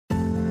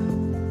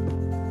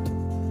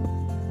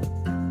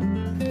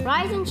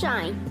rise and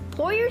shine.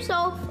 Pour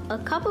yourself a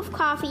cup of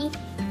coffee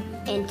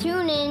and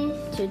tune in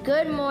to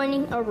Good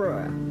Morning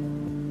Aurora.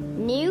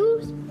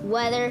 News,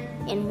 weather,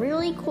 and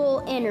really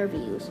cool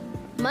interviews.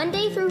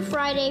 Monday through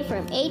Friday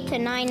from 8 to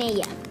 9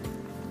 a.m.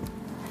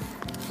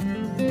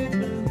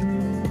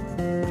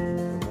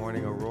 Good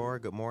morning, Aurora.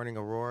 Good morning,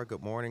 Aurora.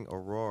 Good morning,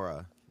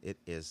 Aurora. It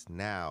is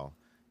now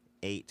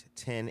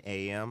 8:10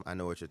 a.m. I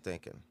know what you're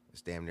thinking.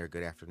 It's damn near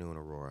good afternoon,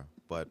 Aurora.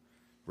 But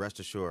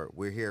rest assured,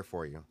 we're here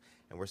for you.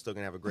 And we're still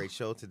going to have a great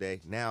show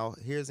today. Now,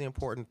 here's the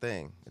important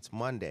thing. It's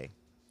Monday.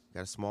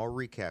 Got a small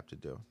recap to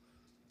do.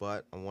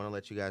 But I want to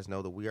let you guys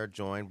know that we are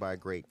joined by a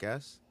great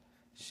guest,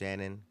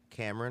 Shannon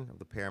Cameron of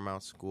the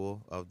Paramount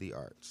School of the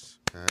Arts.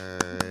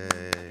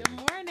 Hey. Good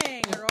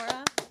morning,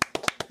 Aurora.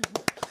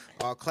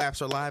 All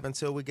claps are live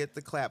until we get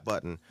the clap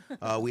button.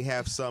 We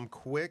have some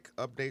quick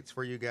updates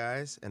for you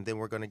guys, and then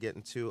we're going to get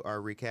into our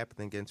recap and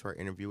then get into our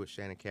interview with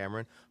Shannon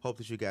Cameron. Hope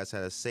that you guys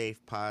had a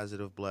safe,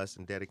 positive, blessed,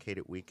 and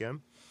dedicated weekend.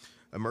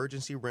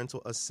 Emergency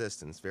rental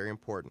assistance, very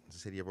important. The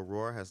City of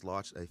Aurora has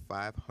launched a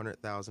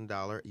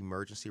 $500,000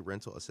 emergency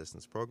rental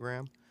assistance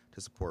program to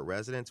support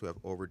residents who have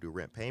overdue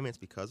rent payments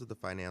because of the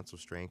financial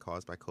strain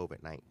caused by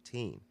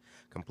COVID-19.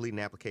 Complete an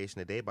application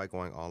today by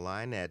going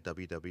online at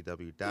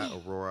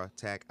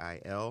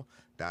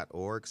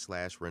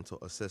www.auroratachil.org/rental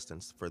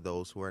assistance. For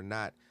those who are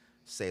not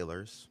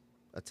sailors,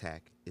 a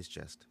tack is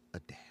just a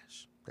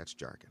dash. That's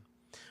jargon.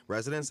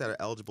 Residents that are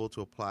eligible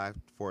to apply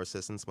for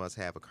assistance must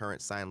have a current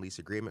signed lease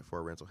agreement for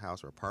a rental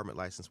house or apartment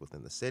license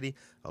within the city,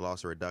 a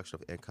loss or reduction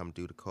of income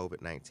due to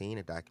COVID-19,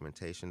 and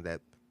documentation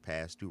that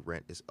past due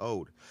rent is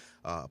owed.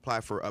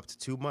 Apply for up to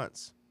 2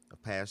 months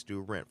of past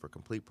due rent. For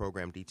complete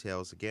program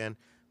details, again,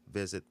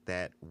 visit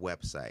that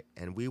website.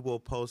 And we will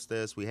post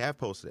this. We have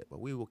posted it, but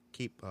we will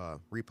keep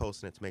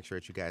reposting it to make sure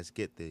that you guys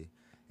get the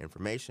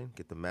information,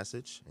 get the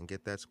message, and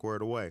get that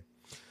squared away.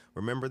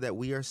 Remember that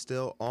we are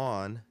still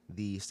on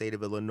the state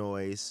of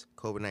Illinois'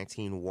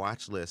 COVID-19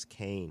 watch list,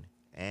 Kane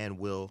and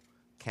Will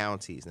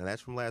counties. Now,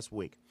 that's from last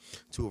week.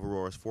 2 of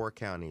Aurora's 4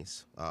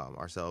 counties,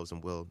 ourselves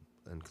and Will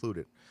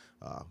included,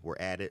 were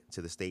added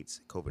to the state's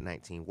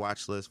COVID-19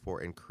 watch list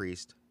for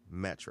increased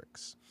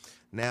metrics.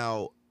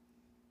 Now,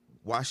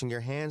 washing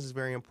your hands is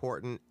very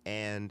important,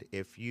 and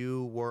if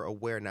you were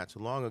aware not too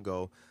long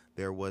ago,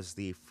 there was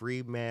the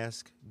free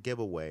mask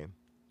giveaway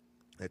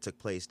that took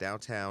place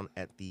downtown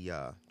at the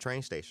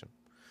train station,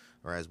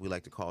 or as we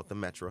like to call it, the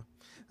Metro.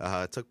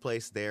 It took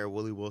place there.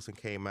 Willie Wilson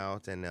came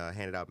out and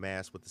handed out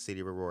masks with the City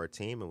of Aurora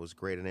team. It was a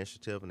great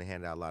initiative, and they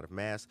handed out a lot of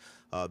masks.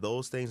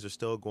 Those things are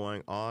still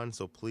going on,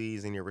 so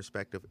please, in your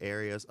respective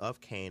areas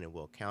of Kane and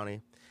Will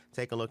County,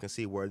 take a look and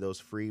see where those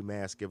free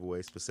mask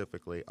giveaways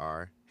specifically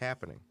are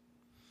happening.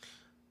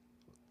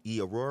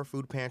 The Aurora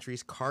Food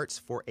Pantry's Carts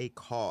for a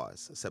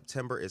Cause.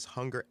 September is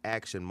Hunger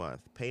Action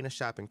Month. Paint a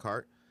shopping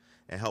cart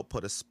and help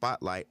put a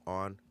spotlight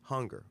on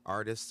hunger.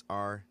 Artists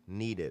are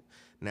needed.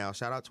 Now,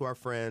 shout out to our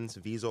friends,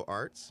 Viso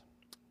Arts.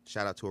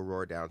 Shout out to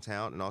Aurora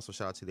Downtown. And also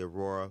shout out to the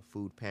Aurora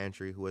Food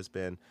Pantry, who has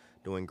been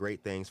doing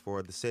great things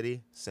for the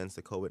city since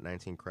the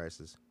COVID-19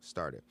 crisis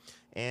started.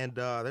 And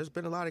there's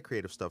been a lot of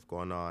creative stuff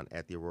going on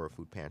at the Aurora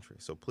Food Pantry.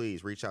 So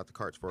please reach out to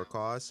Carts for a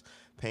Cause,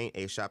 paint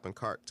a shopping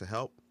cart to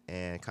help,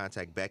 and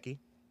contact Becky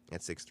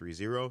at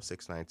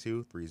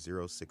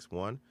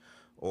 630-692-3061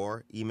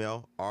 or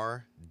email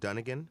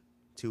rdunnigan,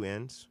 2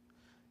 N's,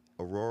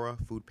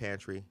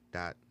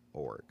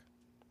 aurorafoodpantry.org.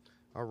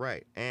 All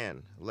right,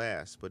 and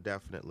last but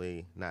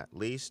definitely not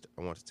least,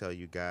 I want to tell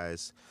you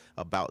guys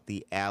about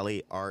the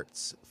Alley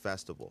Arts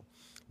Festival.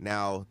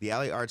 Now, the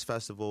Alley Arts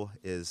Festival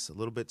is a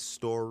little bit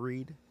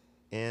storied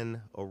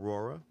in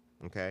Aurora.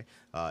 Okay,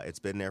 it's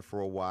been there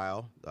for a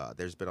while.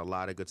 There's been a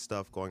lot of good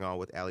stuff going on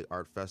with Alley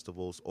Art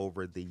Festivals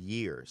over the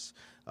years.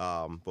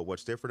 But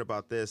what's different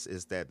about this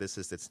is that this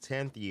is its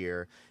 10th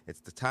year.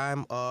 It's the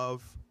time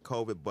of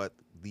COVID, but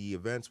the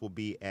events will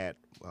be at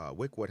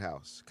Wickwood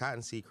House,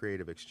 Cotton Sea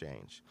Creative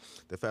Exchange.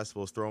 The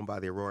festival is thrown by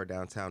the Aurora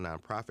Downtown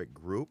Nonprofit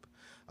Group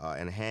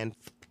and a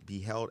handful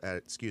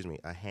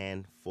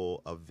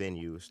of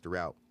venues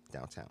throughout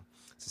downtown.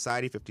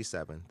 Society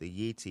 57, the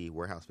Yee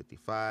Warehouse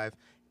 55,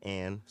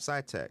 and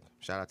SciTech.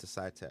 Shout out to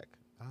SciTech.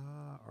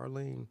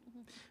 Arlene.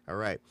 All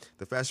right.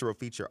 The festival will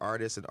feature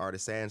artists and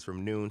artisans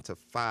from noon to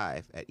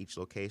 5 at each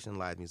location.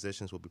 Live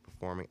musicians will be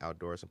performing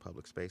outdoors in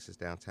public spaces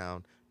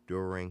downtown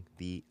during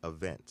the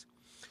event.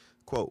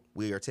 Quote,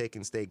 "We are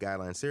taking state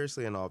guidelines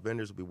seriously, and all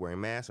vendors will be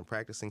wearing masks and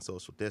practicing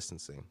social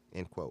distancing,"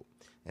 end quote.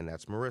 And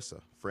that's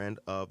Marissa, friend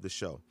of the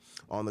show.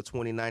 On the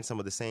 29th, some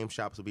of the same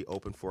shops will be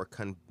open for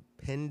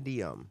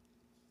Compendium.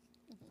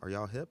 Are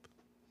y'all hip?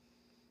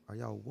 Are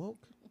y'all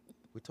woke?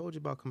 We told you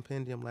about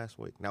Compendium last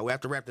week. Now, we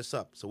have to wrap this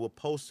up, so we'll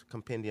post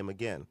Compendium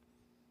again.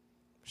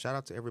 Shout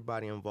out to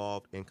everybody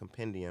involved in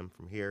Compendium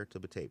from here to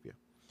Batavia.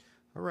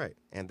 All right,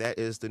 and that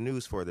is the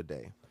news for the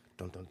day.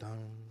 Dun, dun,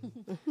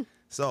 dun.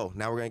 So,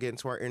 now we're going to get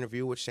into our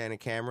interview with Shannon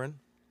Cameron,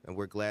 and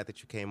we're glad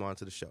that you came on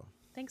to the show.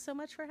 Thanks so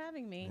much for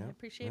having me. Yeah, I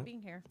appreciate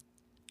being here.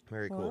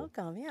 Very cool.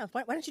 Welcome. Yeah.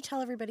 Why don't you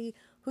tell everybody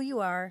who you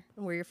are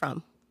and where you're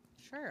from?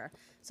 Sure.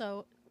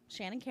 So,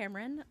 Shannon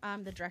Cameron.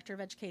 I'm the Director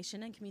of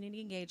Education and Community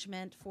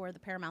Engagement for the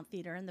Paramount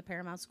Theater and the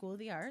Paramount School of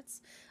the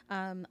Arts.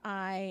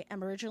 I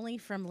am originally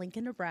from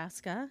Lincoln,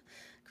 Nebraska.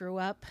 Grew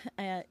up,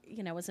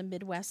 as a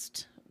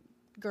Midwest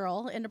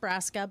girl in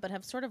Nebraska, but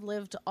have sort of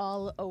lived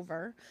all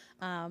over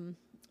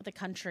the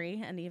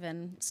country and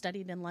even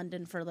studied in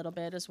London for a little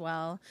bit as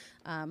well.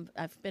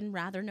 I've been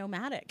rather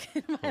nomadic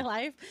in my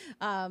life.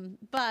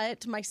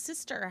 But my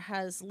sister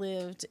has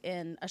lived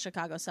in a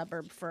Chicago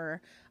suburb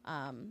for,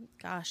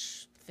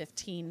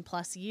 15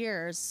 plus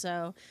years.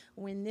 So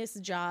when this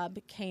job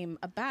came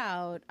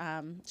about,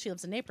 she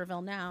lives in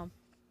Naperville now,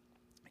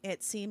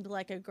 it seemed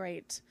like a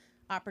great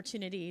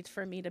opportunity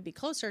for me to be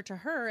closer to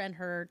her and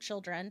her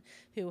children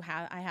who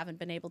I haven't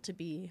been able to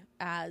be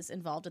as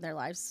involved in their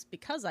lives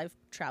because I've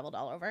traveled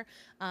all over.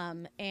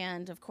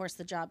 And of course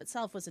the job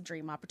itself was a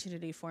dream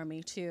opportunity for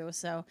me too.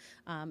 So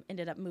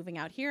ended up moving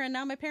out here, and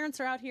now my parents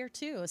are out here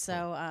too.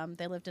 So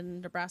they lived in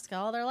Nebraska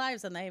all their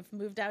lives, and they've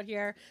moved out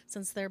here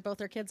since both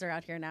their kids are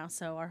out here now.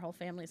 So our whole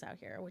family's out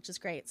here, which is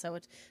great. So I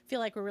feel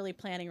like we're really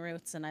planting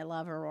roots, and I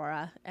love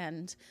Aurora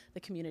and the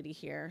community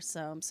here. So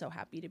I'm so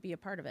happy to be a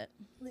part of it.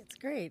 That's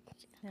great.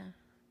 Yeah.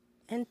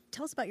 And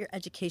tell us about your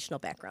educational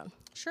background.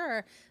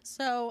 Sure.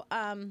 So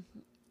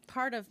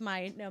part of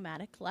my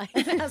nomadic life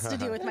has to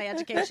do with my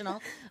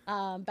educational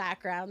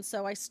background.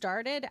 So I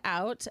started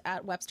out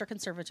at Webster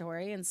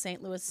Conservatory in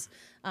St. Louis,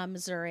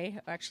 Missouri.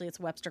 Actually, it's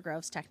Webster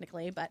Groves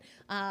technically, but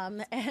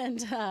I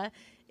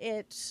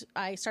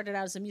started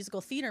out as a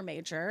musical theater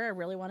major. I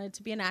really wanted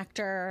to be an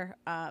actor.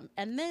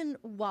 And then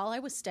while I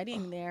was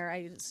studying there,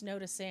 I was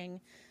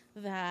noticing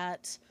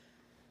that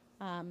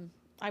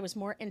I was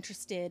more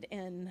interested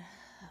in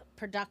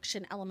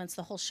production elements,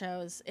 the whole show. I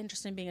was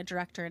interested in being a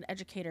director and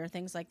educator,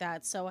 things like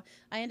that. So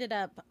I ended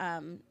up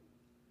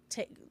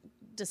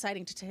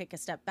deciding to take a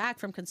step back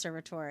from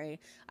conservatory.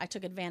 I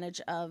took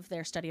advantage of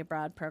their study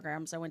abroad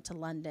programs. I went to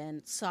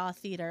London, saw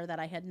theater that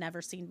I had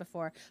never seen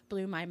before,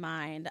 blew my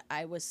mind.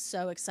 I was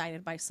so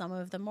excited by some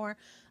of the more,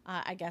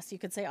 I guess you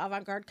could say,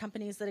 avant-garde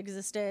companies that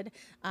existed,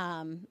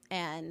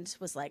 and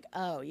was like,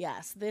 oh,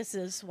 yes, this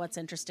is what's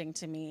interesting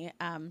to me.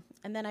 And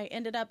then I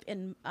ended up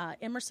in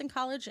Emerson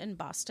College in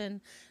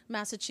Boston,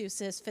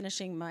 Massachusetts,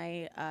 finishing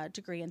my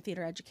degree in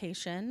theater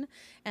education.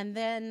 And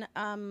then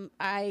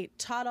I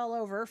taught all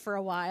over for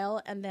a while,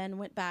 and then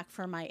went back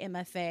for my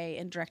MFA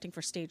in directing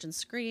for stage and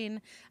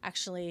screen,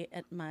 actually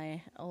at my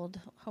old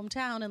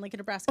hometown in Lincoln,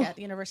 Nebraska, at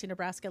the University of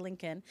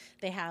Nebraska-Lincoln.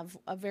 They have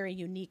a very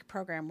unique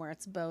program where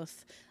it's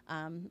both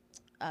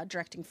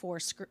directing for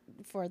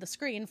the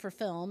screen, for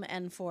film,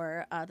 and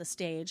for the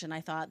stage. And I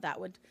thought that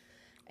would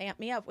amp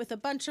me up with a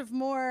bunch of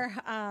more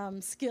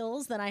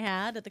skills than I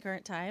had at the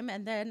current time.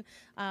 And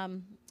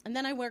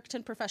then I worked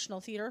in professional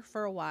theater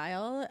for a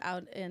while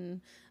out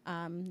in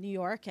New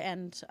York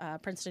and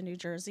Princeton, New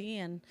Jersey,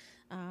 and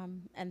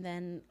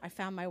then I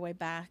found my way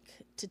back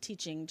to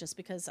teaching just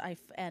because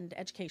and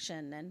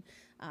education, and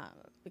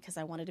because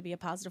I wanted to be a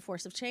positive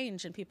force of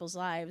change in people's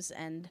lives.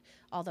 And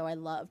although I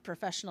love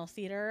professional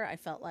theater, I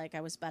felt like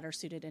I was better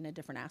suited in a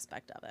different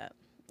aspect of it.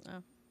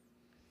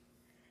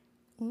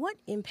 What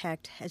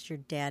impact has your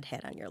dad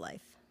had on your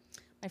life?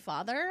 My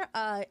father,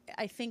 I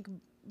think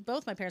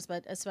both my parents,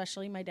 but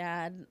especially my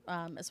dad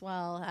as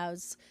well,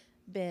 has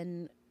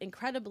been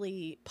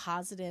incredibly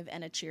positive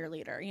and a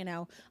cheerleader. You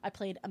know, I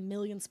played a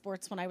million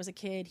sports when I was a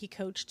kid. He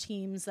coached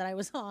teams that I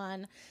was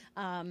on.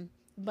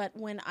 But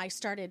when I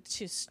started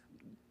to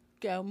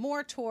go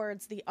more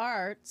towards the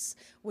arts,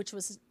 which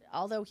was,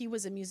 although he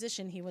was a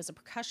musician, he was a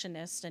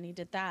percussionist, and he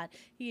did that.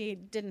 He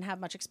didn't have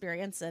much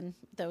experience in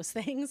those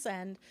things,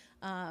 and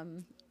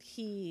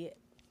he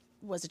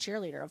was a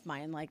cheerleader of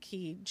mine. Like,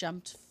 he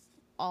jumped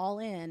all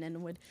in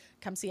and would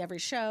come see every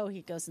show.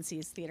 He goes and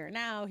sees theater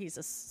now. He's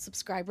a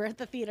subscriber at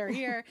the theater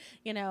here.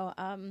 You know,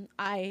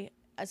 I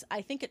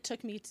think it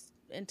took me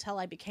until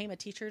I became a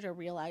teacher to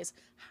realize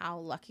how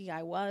lucky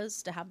I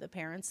was to have the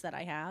parents that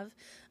I have,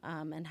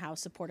 and how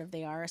supportive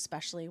they are,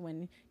 especially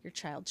when your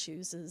child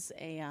chooses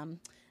a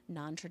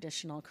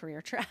non-traditional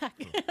career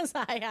track as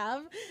I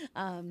have.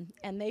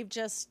 And they've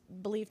just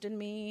believed in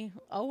me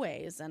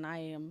always, and I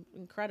am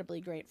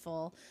incredibly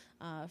grateful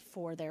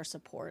for their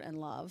support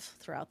and love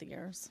throughout the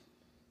years.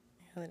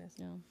 Yeah, that is.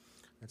 Yeah.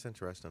 That's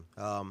interesting.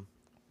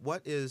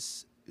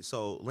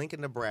 So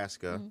Lincoln,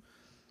 Nebraska,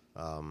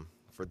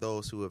 for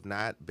those who have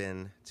not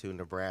been to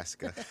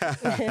Nebraska,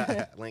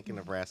 Lincoln,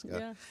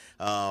 Nebraska,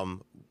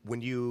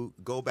 when you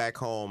go back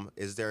home,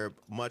 is there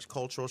much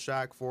cultural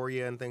shock for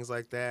you and things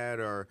like that?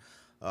 Or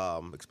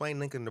explain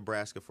Lincoln,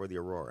 Nebraska for the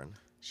Auroran.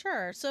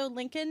 Sure. So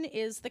Lincoln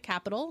is the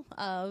capital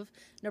of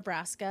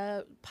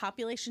Nebraska.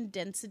 Population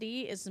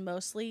density is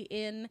mostly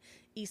in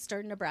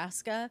eastern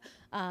Nebraska,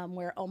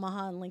 where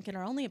Omaha and Lincoln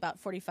are only about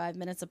 45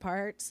 minutes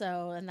apart.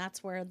 And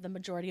that's where the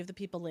majority of the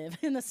people live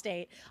in the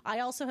state. I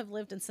also have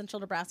lived in central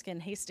Nebraska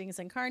in Hastings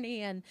and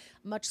Kearney, and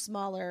much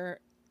smaller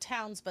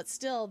towns, but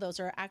still those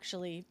are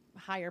actually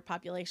higher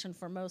population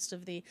for most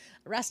of the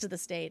rest of the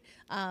state.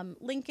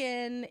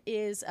 Lincoln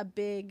is a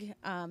big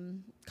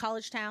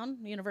college town.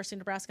 University of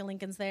Nebraska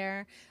Lincoln's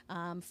there.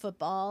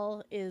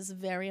 Football is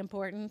very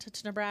important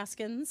to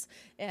Nebraskans.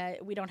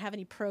 We don't have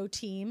any pro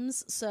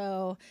teams,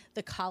 so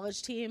the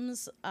college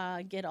teams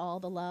get all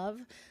the love.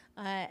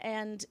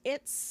 And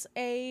it's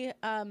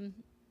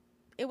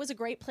it was a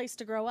great place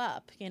to grow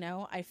up. You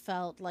know, I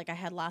felt like I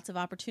had lots of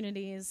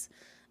opportunities.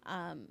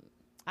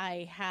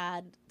 I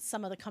had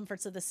some of the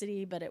comforts of the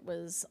city, but it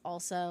was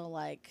also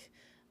like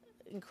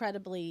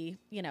incredibly,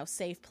 you know,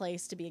 safe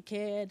place to be a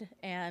kid,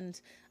 and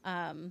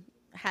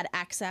had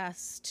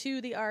access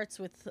to the arts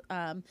with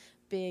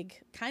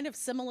big kind of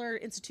similar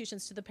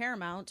institutions to the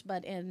Paramount,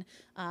 but in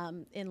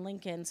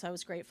Lincoln. So I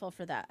was grateful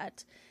for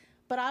that.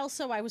 But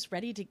also I was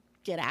ready to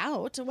get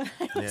out when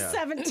I was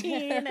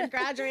 17 and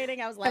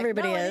graduating. I was like,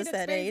 everybody no, I need is to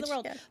that experience age. the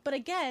world. Yeah. But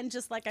again,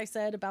 just like I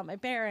said about my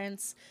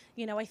parents,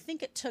 you know, I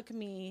think it took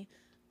me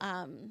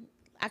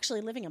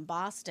actually living in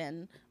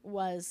Boston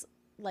was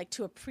like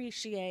to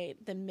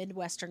appreciate the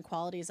Midwestern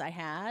qualities I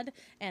had,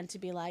 and to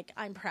be like,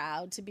 I'm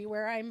proud to be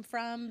where I'm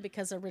from,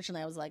 because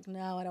originally I was like,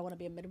 no, I don't want to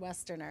be a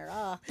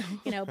Midwesterner,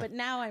 you know, but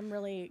now I'm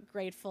really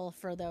grateful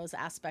for those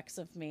aspects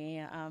of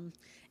me.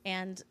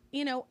 And,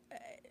 you know,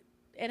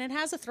 and it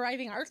has a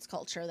thriving arts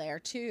culture there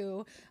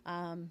too,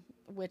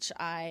 which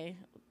I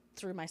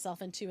threw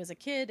myself into as a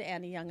kid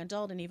and a young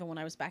adult, and even when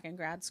I was back in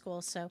grad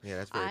school. So Yeah,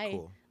 that's very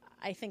cool.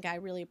 I think I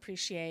really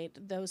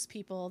appreciate those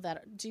people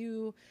that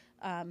do,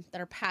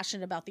 that are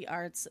passionate about the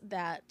arts,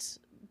 that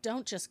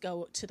don't just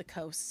go to the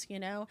coasts, you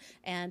know,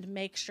 and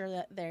make sure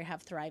that they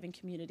have thriving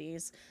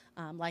communities,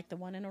 like the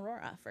one in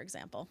Aurora, for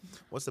example.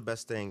 What's the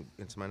best thing,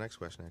 into my next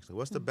question actually,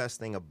 what's the best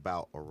thing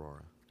about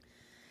Aurora?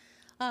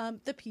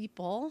 The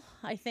people,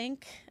 I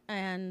think,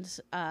 and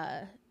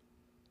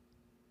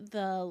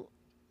the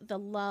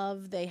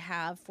love they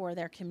have for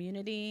their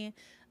community,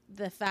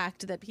 the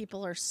fact that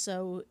people are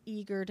so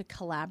eager to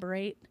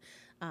collaborate,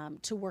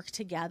 to work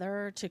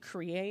together, to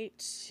create,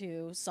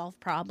 to solve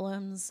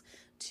problems,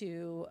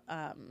 to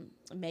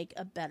make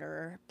a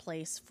better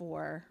place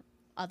for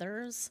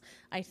others.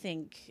 I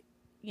think,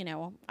 you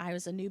know, I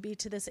was a newbie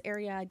to this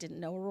area. I didn't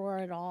know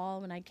Aurora at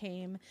all when I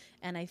came,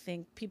 and I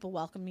think people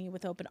welcomed me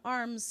with open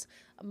arms.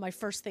 My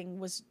first thing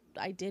was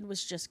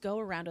just go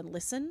around and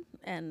listen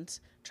and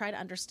try to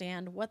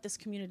understand what this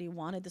community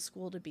wanted the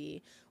school to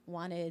be,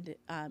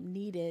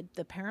 needed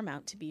the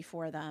Paramount to be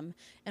for them.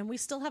 And we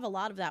still have a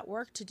lot of that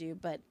work to do,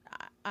 but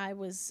I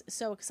was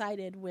so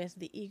excited with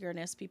the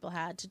eagerness people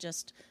had to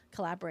just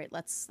collaborate.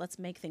 Let's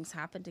make things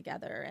happen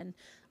together.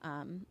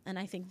 And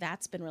I think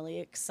that's been really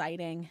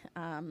exciting.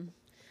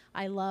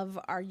 I love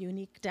our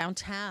unique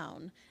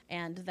downtown,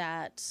 and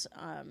that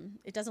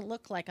it doesn't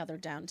look like other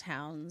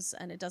downtowns,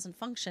 and it doesn't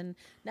function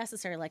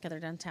necessarily like other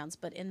downtowns,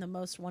 but in the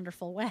most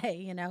wonderful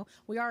way. You know,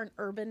 we are an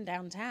urban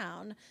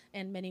downtown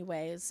in many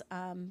ways,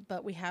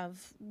 but we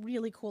have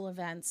really cool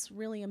events,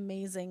 really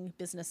amazing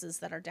businesses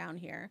that are down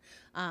here,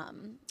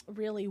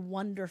 really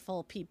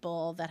wonderful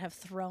people that have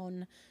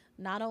thrown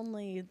not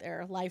only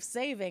their life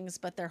savings,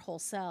 but their whole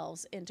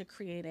selves into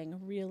creating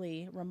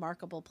really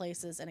remarkable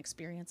places and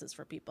experiences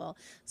for people.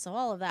 So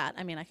all of that,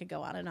 I mean, I could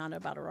go on and on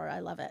about Aurora. I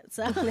love it.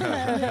 So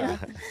yeah.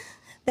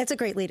 That's a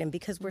great lead-in,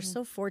 because we're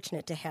so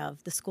fortunate to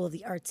have the School of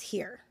the Arts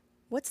here.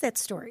 What's that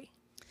story?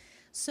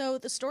 So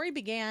the story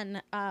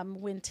began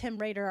when Tim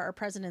Rader, our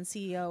president and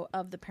CEO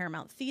of the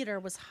Paramount Theater,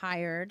 was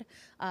hired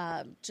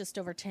just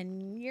over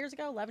 11 years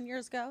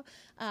ago.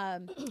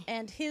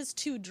 And his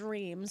two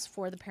dreams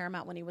for the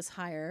Paramount when he was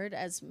hired,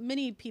 as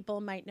many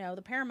people might know,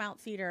 the Paramount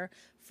Theater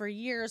for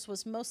years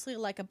was mostly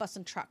like a bus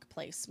and truck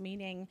place,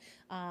 meaning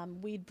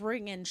we'd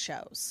bring in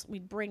shows,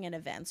 we'd bring in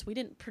events. We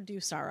didn't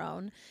produce our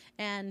own,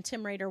 and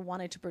Tim Rader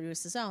wanted to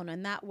produce his own,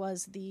 and that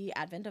was the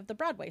advent of the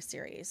Broadway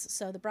series.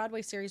 So the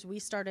Broadway series, we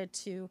started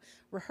to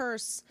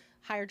rehearse,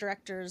 hire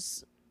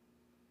directors,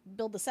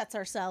 build the sets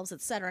ourselves,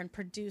 et cetera, and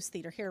produce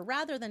theater here,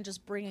 rather than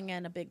just bringing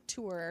in a big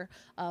tour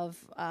of,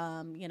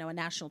 a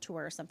national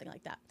tour or something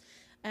like that.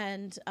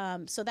 And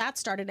so that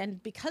started,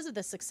 and because of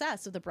the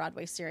success of the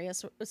Broadway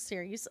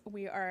series,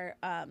 we are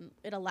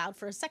it allowed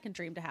for a second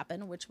dream to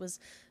happen, which was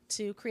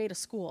to create a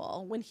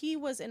school. When he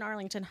was in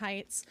Arlington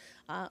Heights,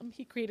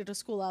 he created a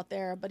school out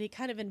there, but he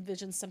kind of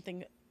envisioned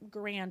something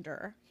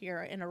grander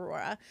here in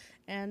Aurora,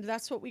 and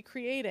that's what we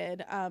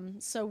created.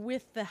 So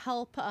with the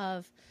help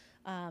of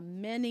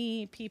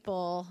many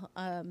people,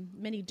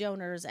 many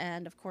donors,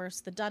 and of course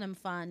the Dunham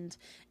Fund,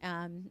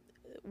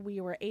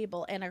 we were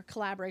able, and our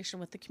collaboration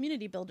with the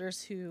community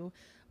builders who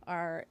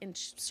are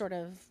sort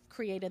of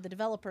created, the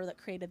developer that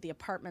created the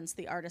apartments,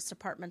 the artist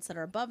apartments that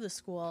are above the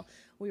school,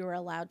 we were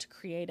allowed to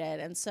create it.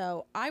 And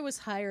so I was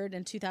hired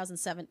in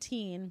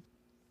 2017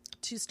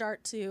 to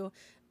start to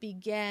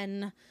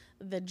begin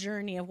the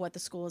journey of what the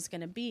school is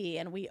going to be.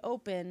 And we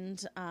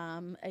opened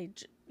a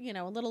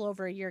little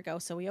over a year ago.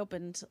 So we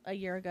opened a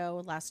year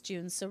ago last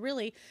June. So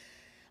really,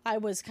 I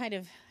was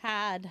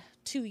had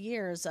 2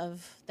 years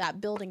of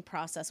that building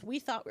process. We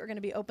thought we were going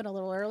to be open a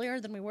little earlier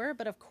than we were,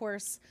 but of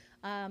course,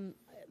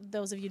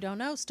 those of you who don't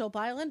know, Stope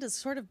Island is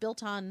sort of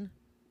built on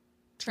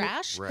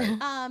trash. Right.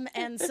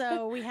 And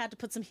so we had to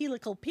put some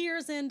helical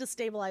piers in to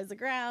stabilize the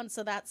ground.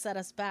 So that set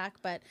us back.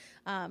 But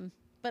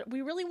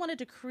we really wanted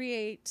to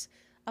create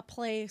a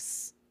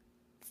place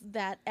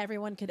that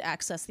everyone could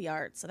access the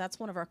arts. So that's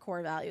one of our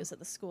core values at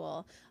the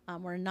school.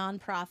 We're a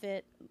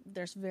nonprofit.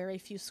 There's very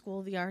few School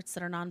of the Arts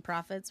that are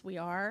nonprofits. We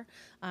are.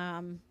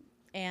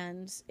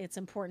 And it's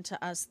important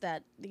to us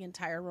that the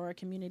entire Aurora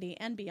community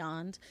and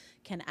beyond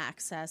can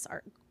access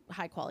our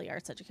high quality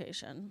arts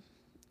education.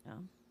 Yeah.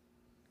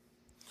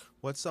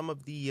 What's some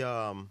of the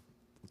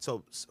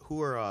so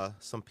who are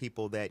some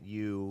people that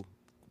you,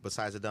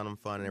 besides the Dunham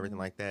Fund and everything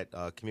like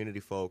that, community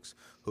folks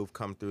who've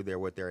come through there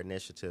with their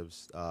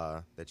initiatives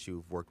that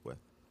you've worked with?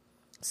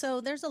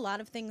 So there's a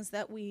lot of things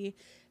that we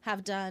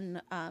have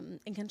done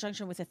in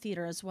conjunction with the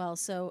theater as well.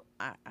 So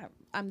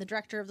I'm the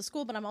director of the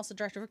school, but I'm also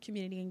director of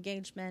community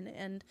engagement.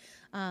 And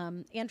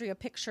Andrea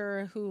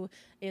Picture, who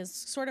is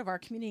sort of our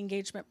community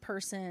engagement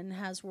person,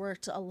 has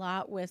worked a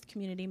lot with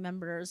community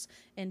members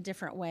in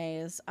different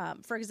ways.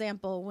 For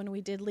example, when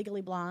we did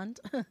Legally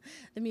Blonde,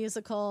 the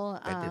musical,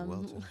 That did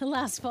well, too.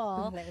 last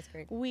fall, That was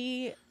great.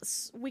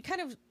 we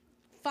kind of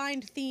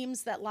find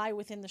themes that lie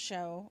within the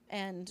show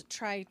and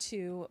try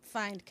to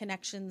find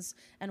connections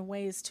and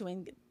ways to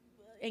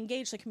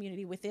engage the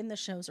community within the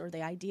shows or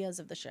the ideas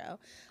of the show.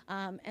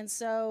 And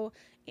so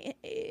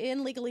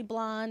in Legally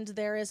Blonde,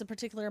 there is a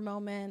particular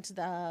moment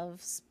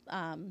of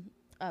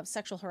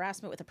sexual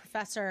harassment with a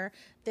professor.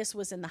 This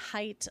was in the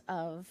height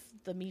of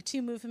the Me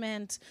Too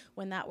movement.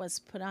 When that was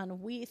put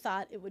on, we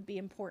thought it would be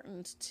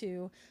important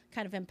to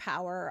kind of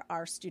empower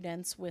our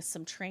students with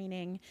some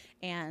training.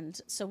 And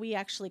so we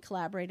actually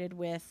collaborated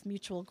with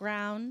Mutual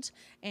Ground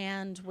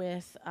and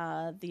with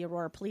the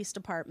Aurora Police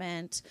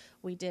Department.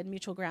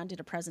 Mutual Ground did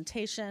a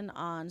presentation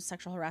on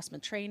sexual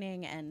harassment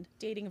training and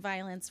dating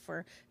violence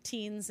for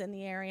teens in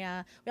the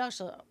area. We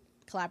also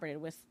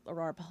collaborated with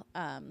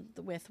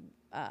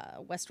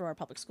West Aurora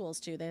Public Schools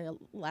too. They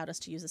allowed us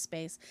to use the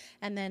space,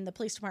 and then the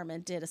police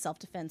department did a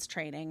self-defense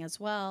training as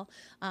well.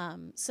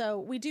 So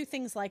we do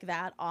things like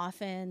that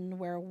often,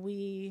 where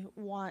we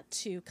want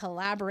to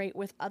collaborate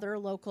with other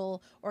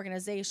local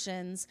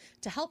organizations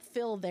to help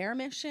fill their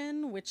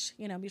mission, which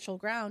Mutual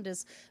Ground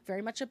is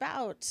very much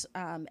about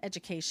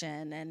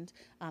education and,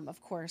 of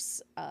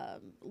course,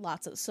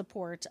 lots of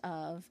support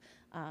of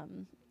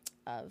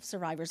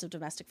survivors of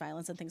domestic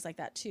violence and things like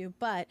that too.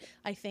 But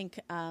I think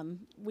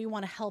we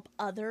want to help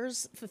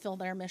others fulfill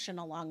their mission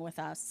along with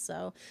us.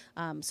 So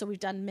we've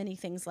done many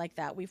things like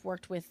that. We've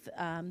worked with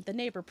the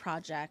Neighbor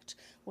Project.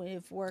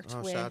 We've worked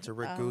with... Shout out to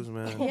Rick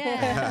Guzman.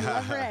 Yeah, I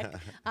love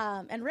Rick.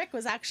 And Rick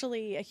was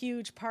actually a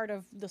huge part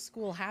of the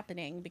school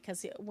happening,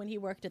 because when he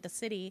worked at the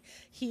city,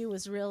 he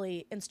was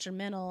really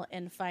instrumental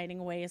in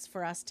finding ways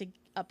for us to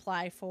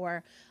apply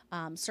for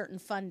certain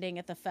funding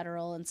at the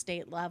federal and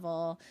state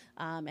level,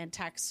 and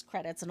tax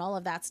credits and all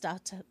of that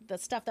stuff, the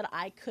stuff that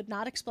I could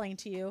not explain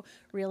to you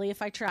really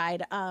if I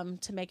tried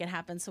to make it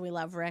happen. So we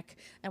love Rick,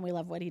 and we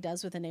love what he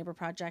does with the Neighbor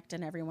Project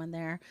and everyone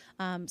there.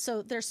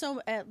 So there's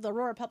at the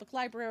Aurora Public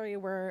Library,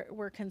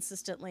 we're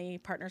consistently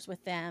partners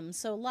with them.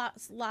 So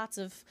lots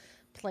of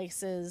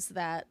places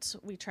that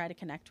we try to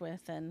connect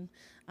with and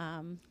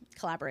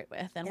collaborate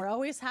with, and we're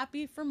always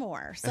happy for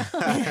more. So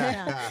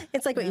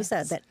It's like what you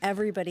said, that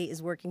everybody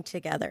is working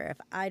together. If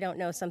I don't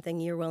know something,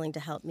 you're willing to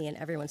help me, and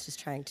everyone's just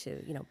trying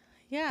to, build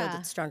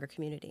a stronger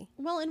community.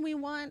 Well, and we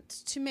want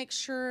to make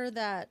sure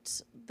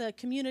that the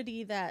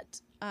community that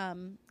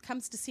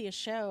comes to see a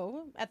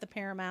show at the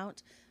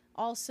Paramount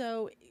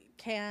also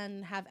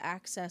can have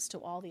access to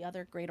all the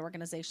other great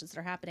organizations that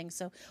are happening.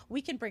 So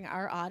we can bring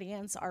our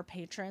audience, our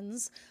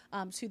patrons,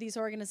 to these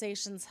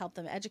organizations, help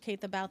them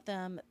educate about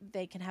them.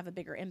 They can have a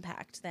bigger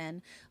impact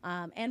then,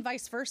 and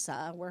vice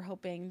versa. We're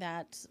hoping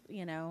that,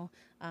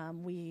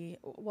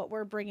 what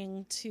we're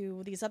bringing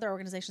to these other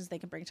organizations, they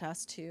can bring to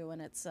us too.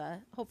 And it's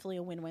hopefully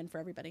a win-win for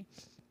everybody.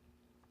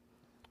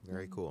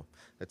 Very cool.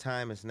 The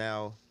time is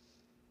now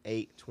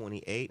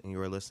 8:28, and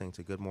you are listening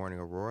to Good Morning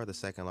Aurora, the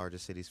second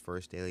largest city's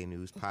first daily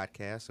news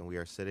podcast, and we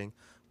are sitting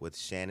with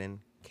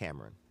Shannon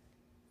Cameron.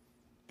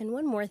 And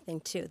one more thing,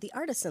 too, the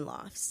Artisan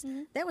Lofts.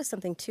 Mm-hmm. That was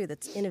something, too,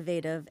 that's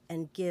innovative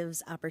and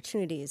gives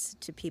opportunities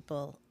to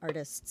people,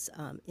 artists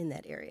in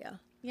that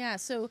area. Yeah,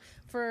 so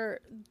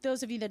for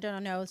those of you that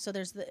don't know, so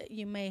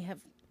you may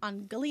have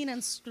on Galena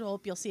and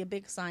Stope, you'll see a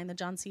big sign, the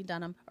John C.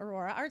 Dunham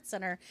Aurora Art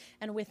Center,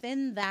 and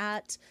within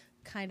that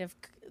kind of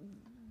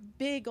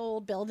big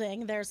old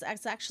building, there's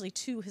actually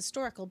two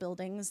historical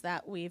buildings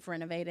that we've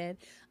renovated.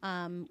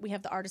 We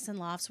have the Artisan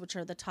Lofts, which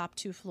are the top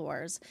 2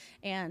 floors,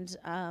 and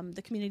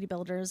the Community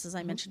Builders, as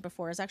I mentioned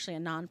before, is actually a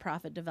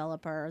nonprofit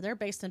developer. They're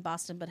based in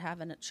Boston but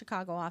have a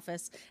Chicago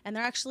office, and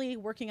they're actually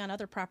working on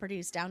other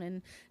properties down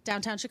in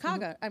downtown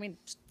Chicago. I mean,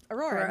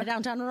 Aurora,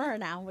 downtown Aurora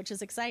now, which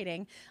is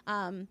exciting.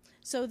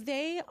 So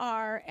they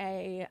are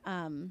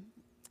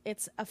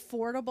it's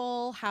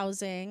affordable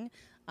housing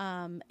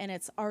and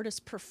it's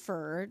artist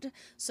preferred.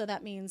 So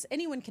that means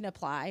anyone can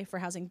apply for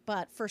housing,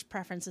 but first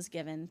preference is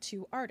given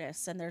to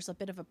artists. And there's a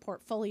bit of a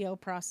portfolio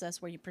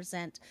process where you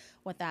present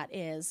what that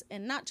is.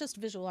 And not just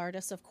visual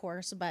artists, of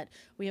course, but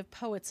we have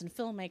poets and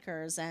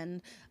filmmakers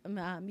and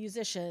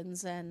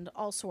musicians and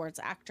all sorts,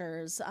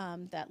 actors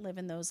that live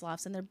in those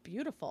lofts. And they're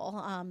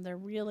beautiful. They're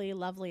really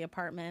lovely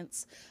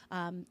apartments.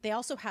 They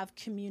also have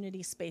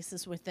community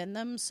spaces within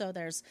them. So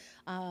there's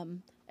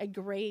a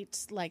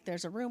great, like,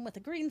 there's a room with a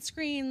green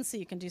screen so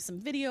you can do some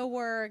video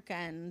work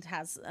and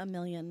has a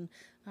million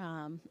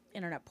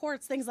internet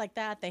ports, things like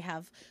that. They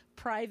have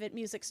private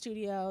music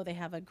studio, they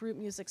have a group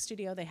music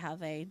studio, they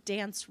have a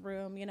dance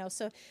room, you know,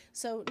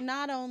 so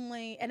not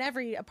only, and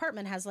every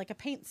apartment has like a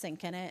paint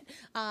sink in it.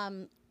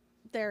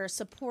 They're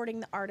supporting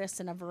the artists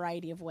in a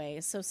variety of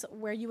ways. So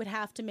where you would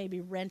have to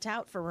maybe rent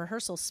out for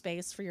rehearsal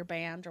space for your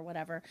band or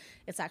whatever,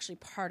 it's actually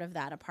part of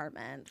that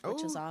apartment,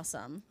 which is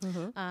awesome.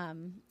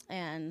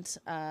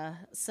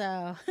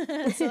 So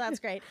that's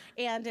great.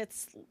 And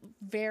it's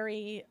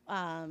very,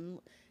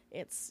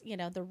 it's, you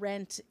know, the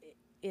rent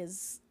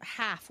is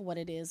half what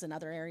it is in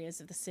other areas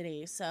of the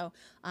city. So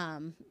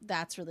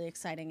that's really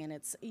exciting. And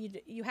it's,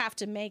 you have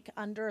to make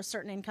under a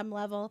certain income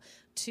level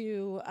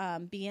to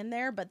be in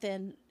there, but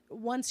then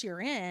once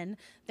you're in,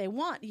 they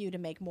want you to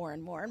make more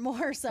and more and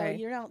more. So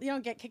you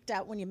don't get kicked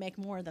out when you make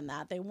more than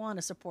that. They want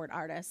to support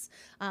artists.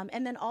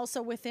 And then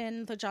also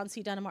within the John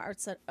C. Dunham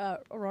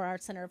Aurora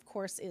Arts Center, of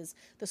course, is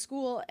the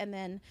school, and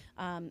then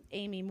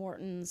Amy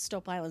Morton's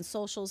Stope Island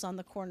Socials on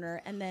the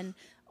corner, and then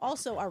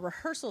also our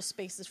rehearsal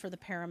spaces for the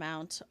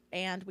Paramount.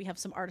 And we have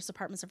some artist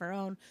apartments of our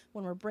own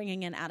when we're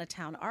bringing in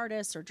out-of-town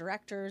artists or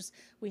directors.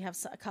 We have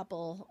a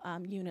couple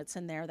units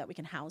in there that we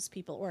can house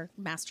people or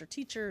master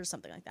teachers,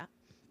 something like that.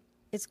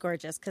 It's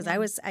gorgeous because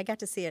I got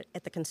to see it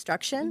at the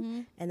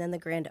construction and then the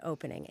grand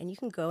opening. And you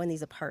can go in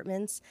these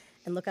apartments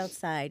and look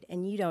outside,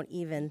 and you don't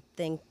even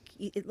think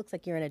it looks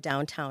like you're in a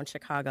downtown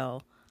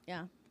Chicago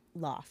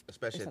loft.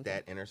 Especially at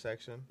that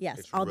intersection. Yes,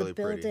 it's all really the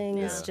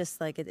buildings, just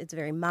like it's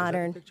very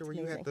modern. Is that the picture where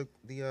you had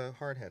the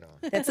hard hat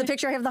on? That's the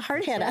picture I have the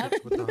hard hat on.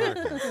 With the hard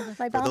hat.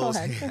 My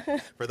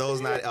bobblehead. For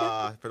those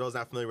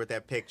not familiar with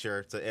that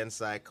picture, it's an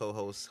inside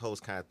co-host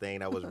host kind of thing.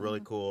 That was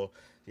really cool.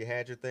 You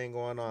had your thing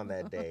going on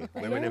that day.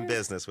 Women in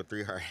business with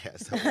 3 hard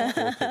hats. That was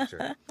a cool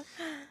picture.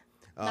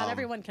 Not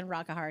everyone can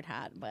rock a hard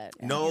hat, but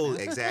no,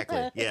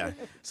 exactly. Yeah,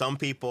 some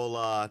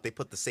people they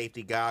put the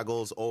safety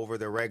goggles over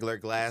their regular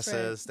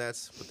glasses.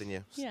 But then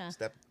you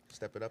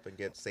step it up and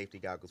get safety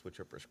goggles with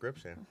your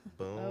prescription.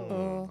 Boom.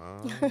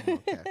 Oh, okay.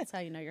 That's how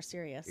you know you're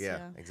serious.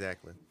 Yeah.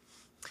 Exactly.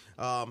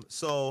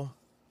 So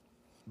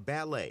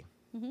ballet.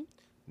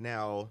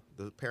 Now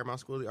the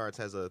Paramount School of the Arts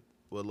has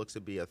what looks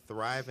to be a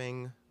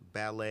thriving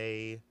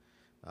ballet.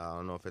 I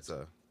don't know if it's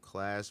a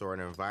class or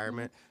an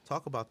environment.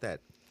 Talk about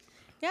that.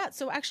 Yeah,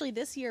 so actually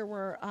this year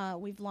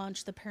we've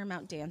launched the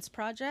Paramount Dance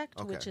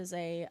Project, which is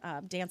a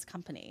dance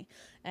company,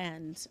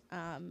 and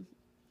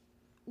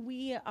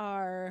we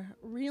are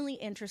really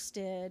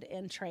interested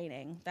in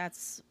training.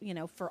 That's, you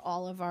know, for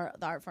all of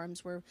the art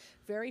forms, we're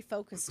very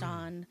focused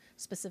on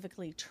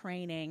specifically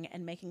training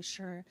and making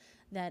sure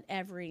that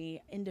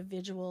every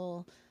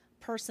individual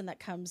person that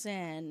comes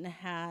in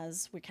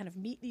we kind of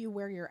meet you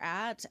where you're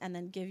at and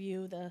then give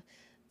you the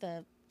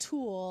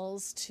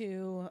tools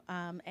to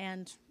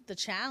and the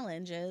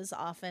challenges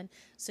often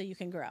so you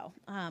can grow.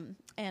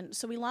 And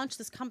so we launched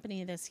this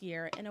company this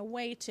year in a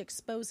way to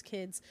expose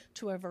kids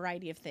to a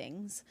variety of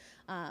things.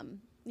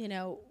 You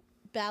know,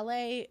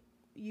 ballet,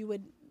 you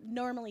would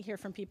normally hear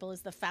from people,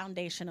 is the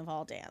foundation of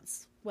all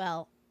dance.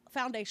 Well,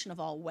 foundation of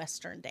all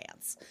Western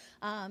dance.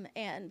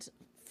 And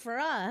for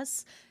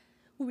us,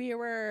 we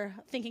were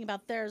thinking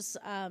about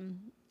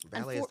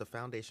ballet is the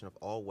foundation of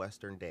all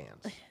Western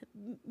dance.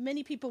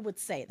 Many people would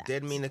say that.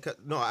 Didn't mean to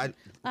cut. No,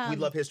 we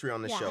love history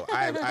on this show.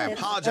 I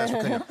apologize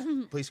for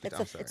cutting. Please,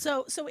 I'm sorry.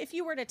 So if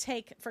you were to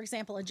take, for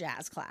example, a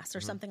jazz class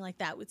or something like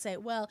that, we'd say,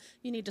 well,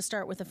 you need to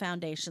start with the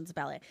foundations of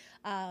ballet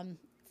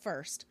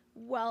first.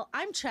 Well,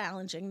 I'm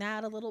challenging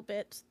that a little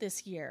bit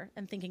this year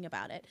and thinking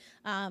about it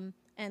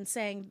and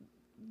saying,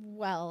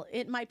 well,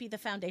 it might be the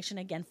foundation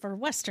again for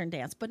Western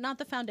dance, but not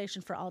the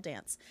foundation for all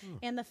dance.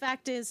 And the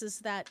fact is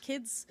that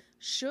kids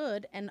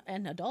should, and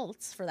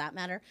adults for that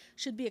matter,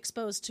 should be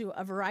exposed to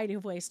a variety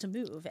of ways to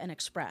move and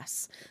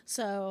express.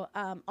 So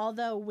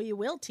although we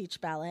will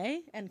teach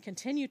ballet and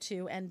continue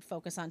to and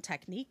focus on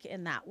technique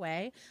in that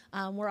way,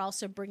 we're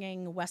also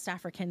bringing West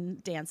African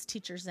dance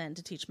teachers in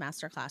to teach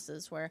master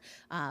classes, where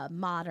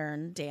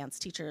modern dance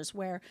teachers,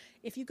 where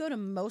if you go to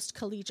most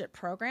collegiate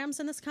programs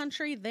in this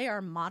country, they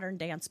are modern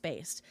dance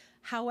based.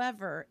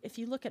 However, if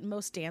you look at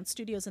most dance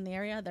studios in the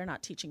area, they're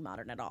not teaching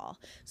modern at all.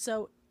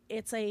 So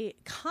it's a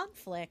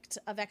conflict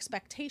of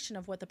expectation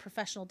of what the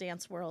professional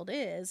dance world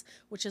is,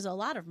 which is a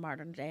lot of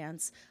modern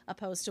dance,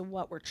 opposed to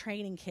what we're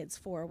training kids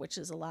for, which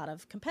is a lot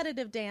of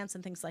competitive dance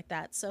and things like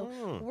that.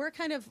 So we're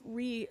kind of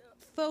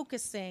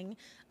refocusing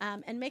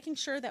and making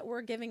sure that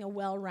we're giving a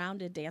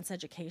well-rounded dance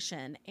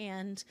education.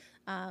 And,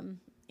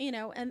 you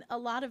know, and a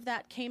lot of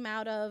that came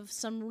out of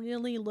some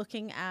really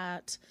looking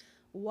at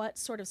what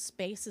sort of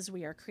spaces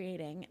we are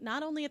creating,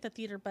 not only at the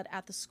theater, but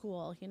at the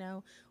school. You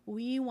know,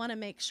 we want to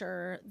make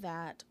sure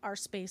that our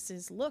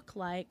spaces look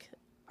like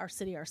our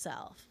city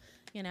ourselves,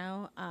 you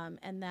know,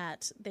 and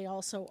that they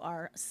also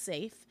are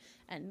safe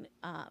and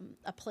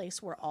a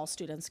place where all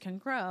students can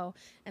grow.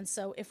 And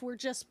so if we're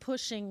just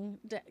pushing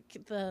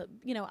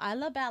you know, I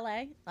love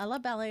ballet,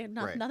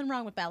 nothing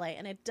wrong with ballet,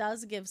 and it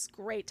does gives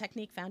great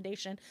technique,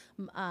 foundation,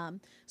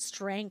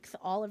 strength,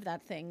 all of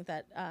that thing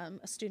that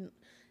a student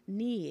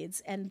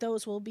needs, and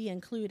those will be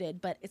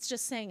included, but it's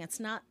just saying it's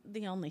not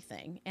the only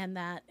thing. And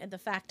the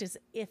fact is,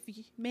 if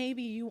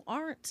maybe you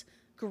aren't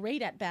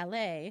great at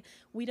ballet,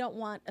 we don't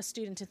want a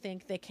student to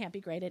think they can't be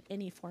great at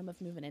any form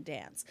of movement and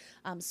dance.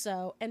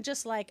 And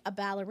just like a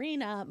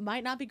ballerina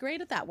might not be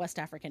great at that West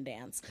African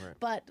dance, right,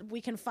 but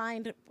we can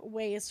find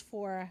ways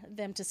for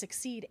them to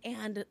succeed,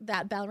 and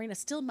that ballerina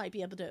still might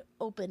be able to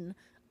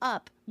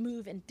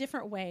move in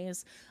different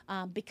ways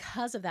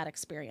because of that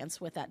experience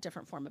with that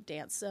different form of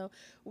dance. So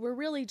we're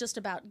really just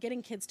about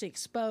getting kids to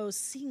expose,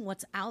 seeing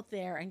what's out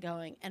there, and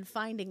going and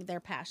finding their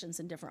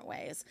passions in different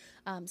ways.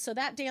 So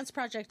that dance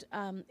project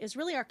is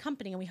really our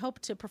company, and we hope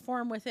to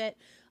perform with it.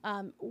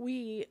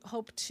 We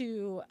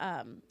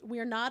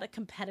are not a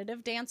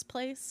competitive dance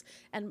place,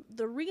 and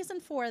the reason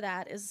for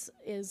that is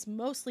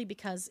mostly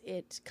because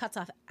it cuts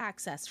off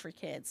access for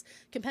kids.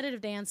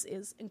 Competitive dance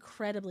is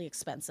incredibly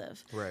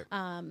expensive. Right.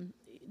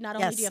 Not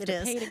only do you have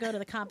to pay to go to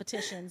the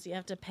competitions, you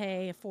have to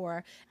pay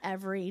for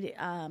every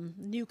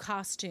new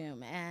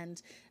costume, and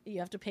you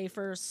have to pay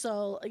for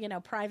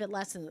private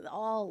lessons.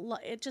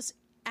 It just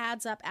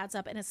adds up,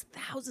 and it's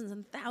thousands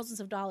and thousands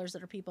of dollars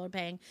that people are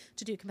paying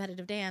to do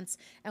competitive dance.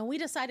 And we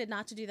decided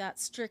not to do that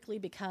strictly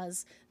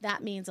because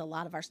that means a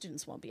lot of our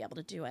students won't be able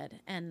to do it,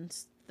 and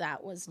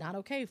that was not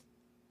okay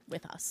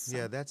with us. So.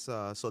 Yeah, that's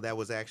so that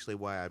was actually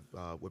why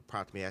I would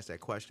prompt me to ask that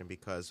question,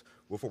 because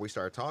before we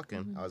started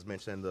talking, I was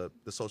mentioning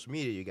the social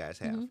media you guys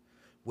have,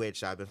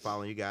 which I've been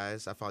following you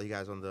guys. I follow you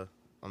guys on the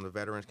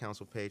Veterans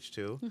Council page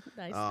too.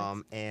 Nice.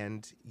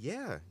 And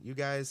yeah, you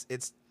guys,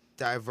 it's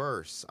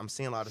diverse. I'm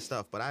seeing a lot of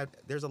stuff, but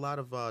there's a lot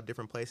of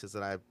different places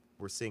that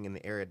we're seeing in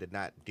the area that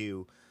not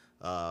do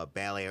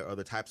ballet or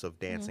other types of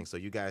dancing. So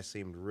you guys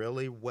seemed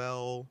really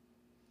well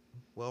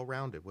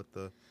rounded with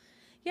the.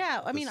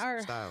 Yeah, I mean,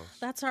 styles.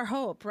 That's our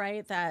hope,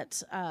 right?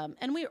 That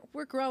and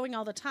we're growing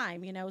all the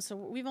time, you know. So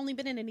we've only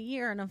been in a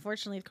year, and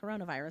unfortunately, the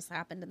coronavirus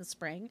happened in the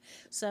spring.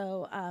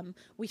 So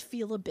we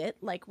feel a bit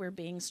like we're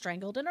being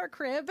strangled in our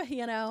crib,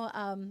 you know.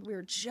 We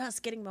were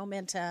just getting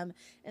momentum,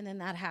 and then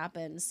that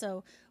happened.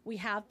 So we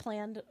have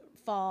planned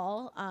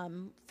fall.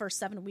 First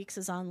 7 weeks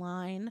is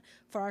online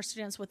for our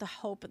students, with the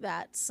hope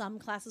that some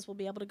classes will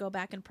be able to go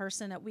back in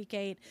person at week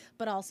 8,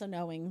 but also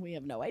knowing we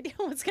have no idea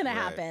what's going to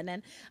happen.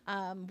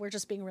 And we're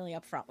just being really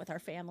upfront with our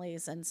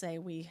families and say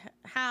we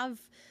have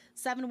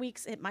 7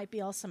 weeks. It might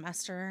be all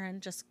semester,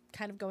 and just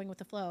kind of going with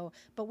the flow.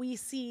 But we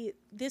see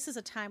this is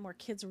a time where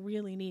kids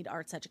really need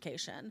arts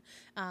education.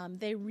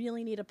 They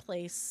really need a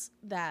place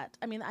that,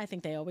 I mean, I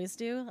think they always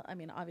do. I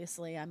mean,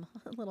 obviously I'm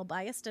a little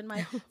biased in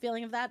my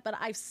feeling of that, but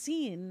I've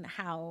seen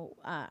how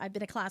I've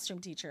been a classroom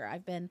teacher.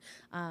 I've been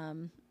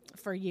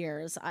for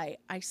years. I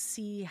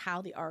see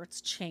how the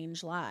arts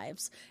change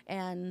lives,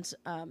 and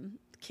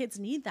kids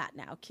need that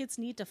now. Kids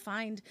need to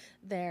find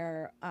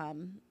their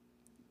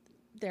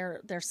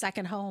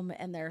second home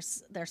and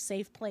their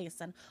safe place,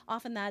 and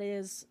often that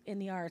is in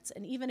the arts.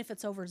 And even if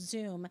it's over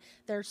Zoom,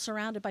 they're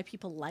surrounded by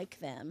people like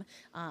them,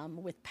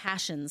 with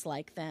passions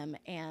like them,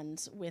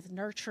 and with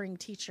nurturing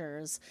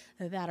teachers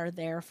that are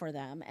there for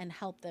them and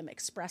help them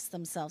express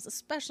themselves,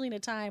 especially in a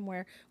time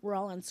where we're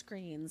all on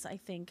screens. I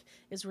think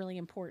is really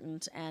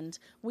important, and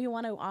we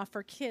want to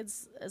offer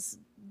kids as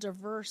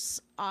diverse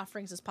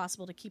offerings as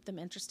possible to keep them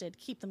interested,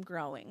 keep them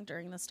growing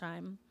during this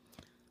time.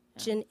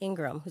 Jen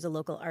Ingram, who's a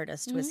local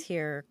artist, was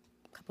here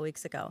a couple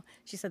weeks ago.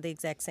 She said the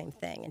exact same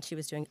thing, and she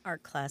was doing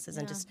art classes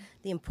and just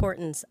the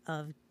importance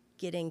of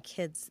getting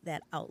kids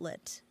that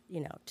outlet, you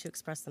know, to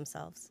express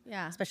themselves,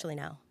 especially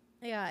now.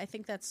 Yeah, I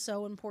think that's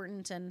so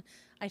important, and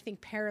I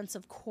think parents,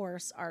 of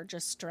course, are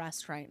just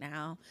stressed right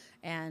now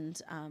and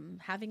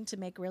having to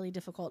make really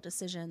difficult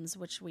decisions,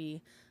 which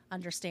we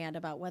understand,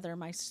 about whether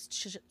my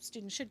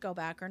student should go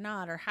back or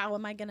not, or how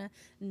am I going to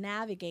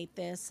navigate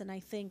this. And I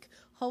think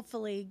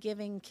hopefully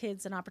giving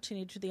kids an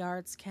opportunity to the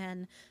arts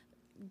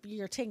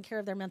you're taking care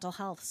of their mental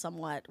health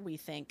somewhat, we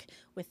think,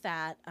 with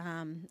that,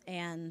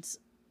 and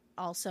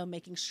also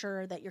making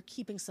sure that you're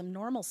keeping some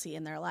normalcy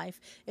in their life.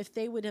 If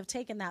they would have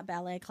taken that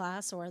ballet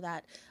class or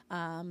that,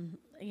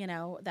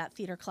 that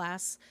theater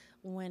class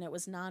when it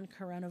was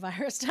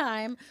non-coronavirus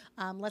time,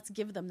 let's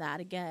give them that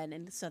again,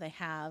 and so they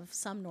have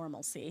some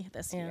normalcy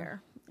this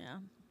year.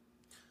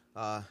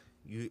 Yeah.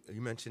 You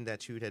mentioned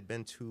that you had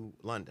been to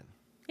London.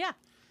 Yeah.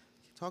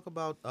 Talk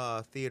about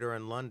theater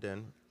in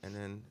London and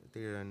then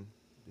theater in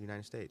the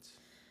United States.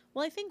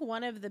 Well, I think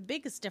one of the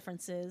biggest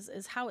differences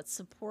is how it's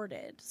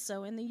supported.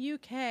 So in the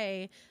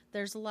UK,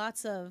 there's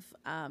lots of,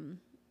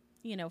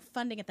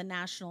 funding at the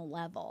national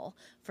level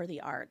for the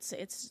arts.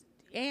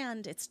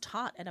 and it's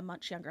taught at a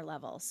much younger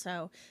level.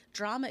 So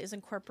drama is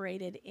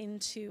incorporated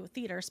into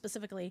theater,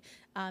 specifically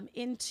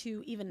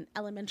into even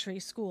elementary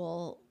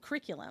school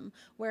curriculum,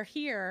 where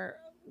here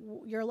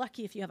you're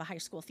lucky if you have a high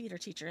school theater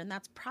teacher, and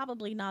that's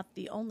probably not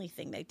the only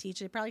thing they teach.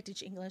 They probably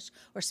teach English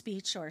or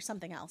speech or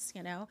something else,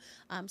 you know?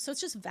 So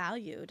it's just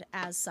valued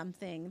as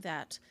something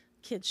that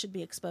kids should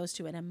be exposed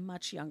to at a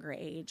much younger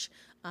age.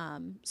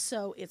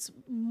 So it's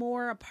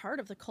more a part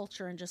of the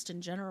culture and just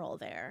in general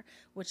there,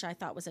 which I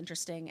thought was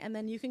interesting. And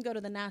then you can go to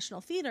the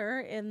National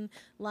Theatre in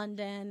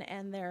London,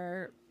 and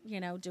they're, you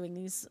know, doing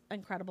these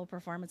incredible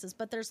performances.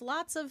 But there's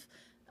lots of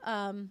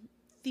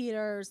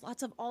theaters,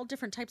 lots of all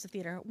different types of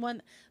theater.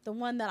 The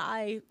one that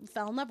I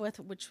fell in love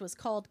with, which was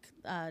called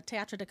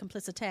Théâtre de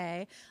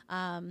Complicité,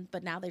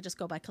 but now they just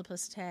go by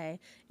Complicité,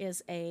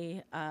 is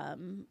a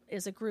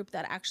group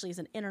that actually is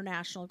an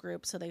international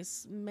group. So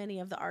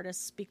many of the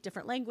artists speak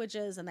different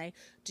languages, and they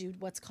do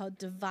what's called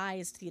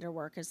devised theater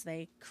work, as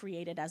they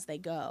create it as they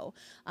go.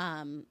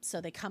 So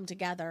they come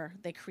together,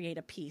 they create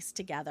a piece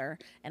together,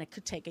 and it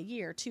could take a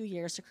year, 2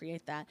 years to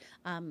create that.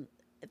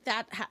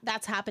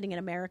 That's happening in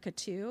America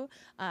too,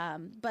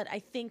 but I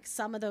think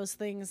some of those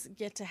things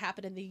get to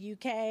happen in the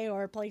UK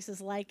or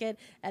places like it,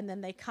 and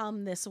then they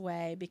come this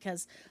way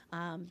because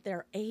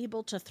they're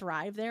able to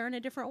thrive there in a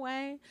different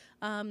way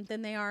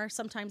than they are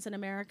sometimes in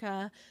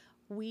America.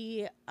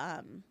 We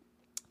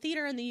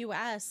theater in the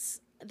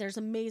US, there's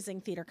amazing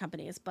theater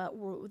companies, but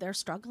they're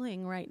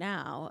struggling right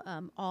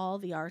now. All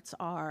the arts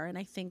are, and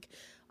I think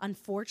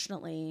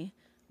unfortunately,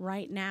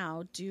 right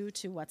now, due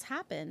to what's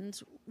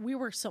happened, we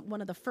were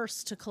one of the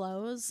first to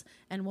close,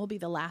 and we'll be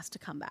the last to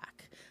come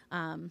back.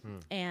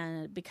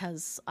 And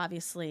because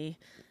obviously,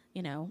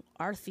 you know,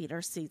 our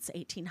theater seats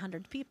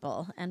 1,800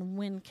 people, and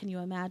when can you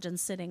imagine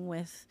sitting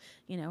with,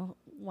 you know,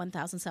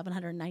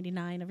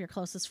 1,799 of your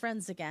closest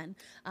friends again?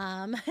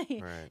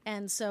 Right.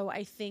 And so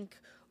I think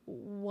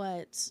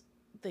what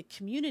the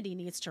community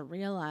needs to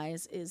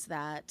realize is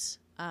that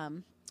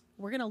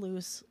we're going to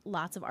lose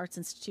lots of arts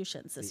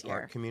institutions this year. The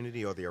art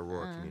community or the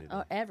Aurora community?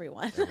 Oh,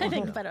 everyone, I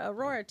think, but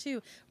Aurora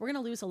too. We're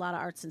going to lose a lot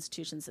of arts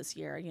institutions this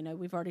year. You know,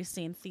 we've already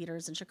seen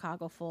theaters in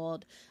Chicago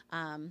fold,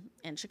 and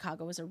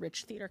Chicago is a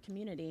rich theater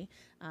community,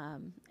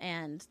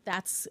 and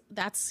that's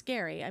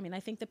scary. I mean, I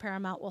think the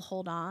Paramount will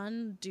hold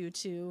on due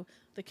to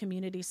the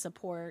community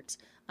support,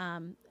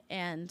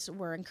 and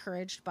we're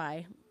encouraged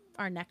by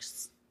our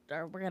next.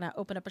 We're going to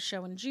open up a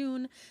show in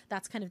June.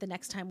 That's kind of the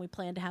next time we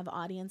plan to have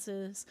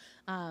audiences.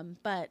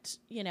 But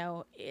you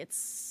know,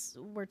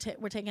 we're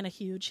taking a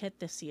huge hit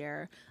this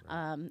year,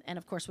 and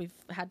of course we've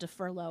had to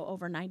furlough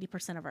over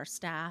 90% of our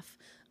staff.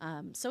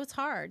 So it's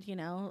hard, you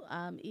know.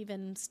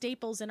 Even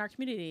staples in our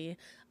community,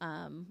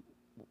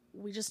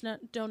 we just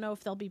don't know if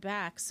they'll be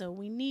back. So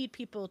we need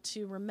people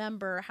to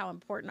remember how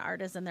important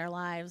art is in their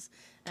lives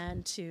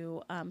and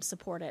to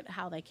support it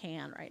how they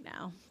can right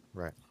now.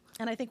 Right.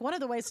 And I think one of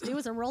the ways to do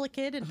is enroll a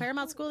kid in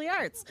Paramount School of the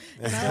Arts.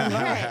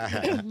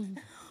 Right.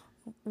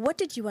 What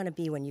did you want to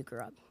be when you grew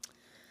up?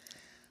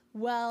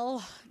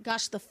 Well,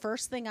 gosh, the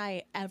first thing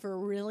I ever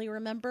really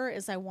remember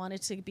is I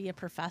wanted to be a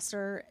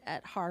professor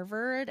at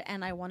Harvard,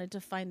 and I wanted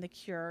to find the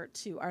cure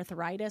to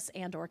arthritis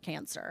and or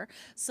cancer.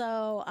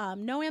 So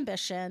no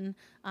ambition,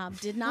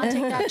 did not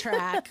take that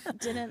track,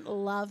 didn't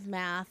love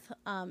math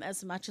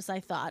as much as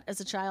I thought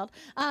as a child.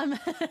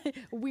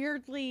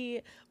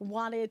 Weirdly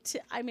wanted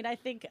to, I mean, I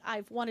think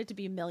I've wanted to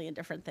be a million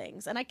different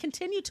things, and I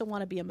continue to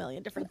want to be a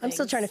million different things. I'm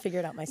still trying to figure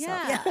it out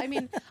myself. Yeah, I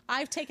mean,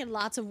 I've taken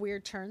lots of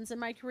weird turns in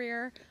my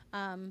career.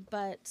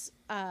 But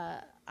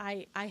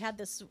I had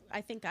this,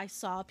 I think I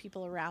saw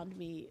people around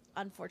me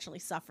unfortunately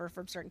suffer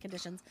from certain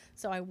conditions.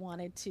 So I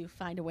wanted to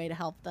find a way to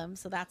help them.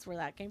 So that's where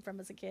that came from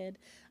as a kid.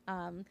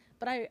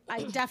 But I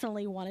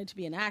definitely wanted to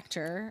be an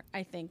actor,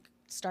 I think,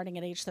 starting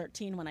at age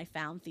 13 when I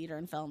found theater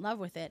and fell in love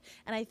with it.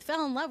 And I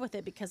fell in love with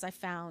it because I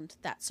found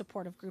that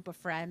supportive group of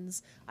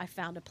friends. I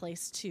found a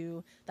place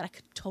that I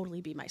could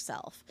totally be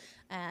myself.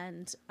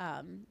 And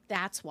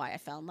that's why I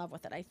fell in love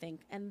with it, I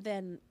think. And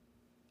then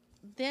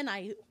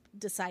I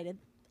decided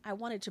I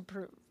wanted to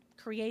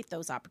create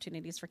those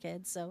opportunities for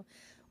kids. So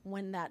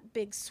when that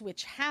big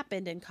switch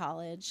happened in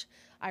college,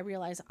 I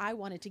realized I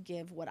wanted to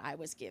give what I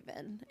was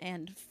given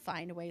and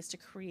find ways to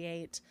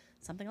create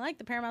something like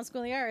the Paramount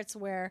School of the Arts,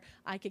 where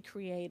I could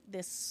create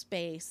this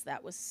space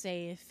that was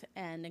safe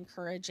and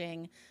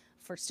encouraging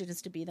for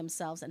students to be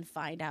themselves and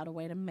find out a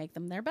way to make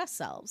them their best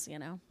selves, you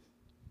know?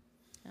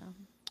 Yeah.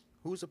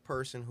 Who's a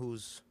person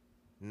who's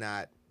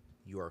not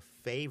your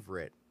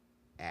favorite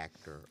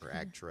actor or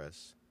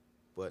actress,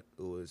 but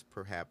who is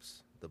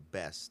perhaps the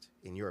best,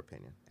 in your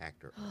opinion,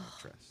 actor or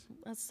actress?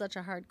 That's such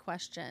a hard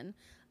question.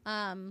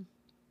 I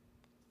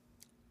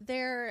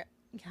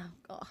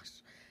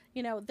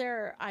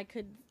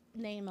could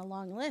name a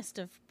long list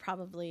of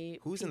probably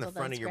who's in the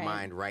front of your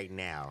mind right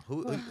now.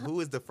 Who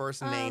is the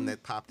first name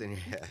that popped in your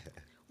head?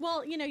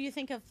 Well, you know, you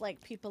think of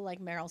like people like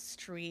Meryl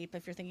Streep,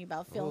 if you're thinking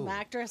about film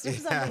actress or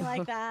something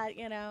like that,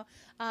 you know,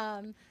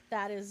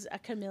 that is a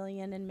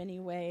chameleon in many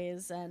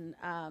ways. And,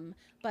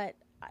 but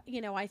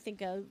I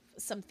think of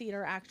some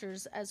theater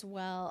actors as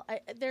well.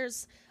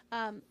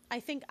 I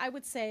think I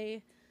would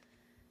say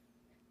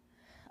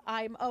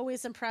I'm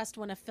always impressed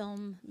when a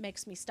film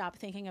makes me stop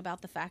thinking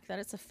about the fact that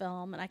it's a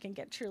film and I can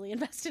get truly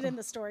invested in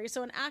the story.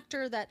 So an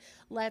actor that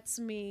lets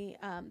me,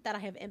 that I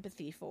have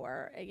empathy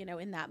for,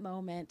 in that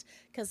moment,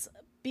 because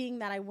being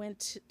that I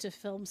went to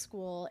film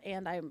school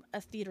and I'm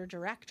a theater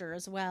director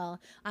as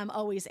well, I'm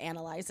always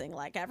analyzing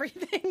like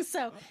everything.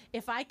 So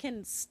if I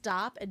can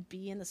stop and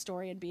be in the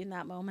story and be in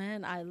that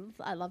moment,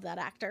 I love that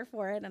actor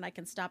for it. And I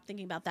can stop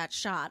thinking about that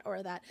shot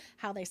or that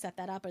how they set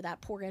that up or that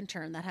poor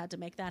intern that had to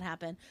make that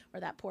happen or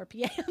that poor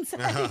PA on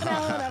set,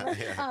 whatever.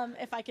 Yeah.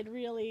 If I could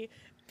really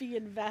be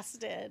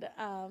invested,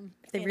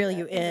 If they reel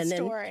you in the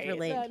and story,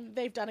 relate. then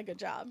they've done a good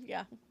job.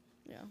 Yeah.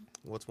 Yeah.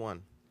 What's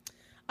one?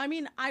 I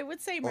mean, I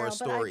would say Or a Meryl,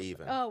 story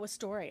even. Oh, a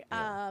story.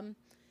 Yeah.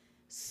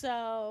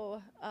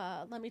 So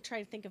let me try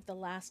to think of the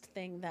last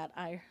thing that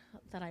I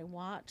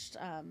watched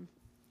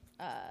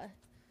that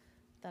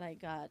I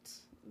got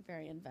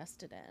very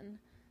invested in.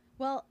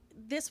 Well,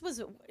 this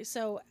was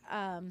so.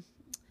 I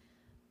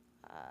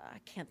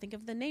can't think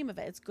of the name of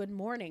it. It's Good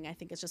Morning, I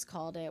think it's just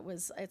called.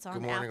 It's on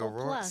Good Morning, Apple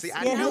Aurora. Plus. See,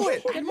 I knew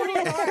it. Good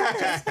Morning,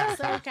 Aurora.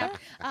 So, okay.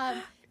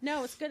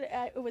 No, it's good.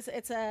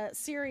 It's a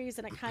series,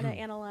 and it kind of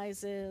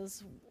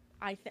analyzes.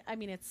 I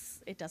mean,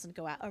 it doesn't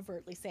go out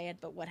overtly say it,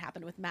 but what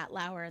happened with Matt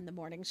Lauer in the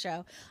morning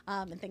show,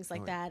 and things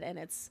like that. And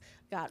it's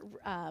got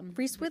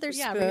Reese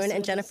Witherspoon Reese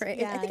and Jennifer. I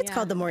think it's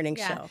called The Morning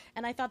Show.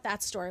 And I thought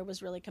that story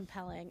was really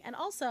compelling. And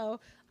also,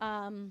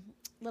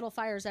 Little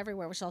Fires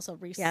Everywhere, which also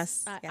Reese.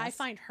 Yes, I yes.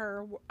 find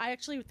her. I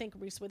actually think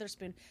Reese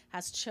Witherspoon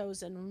has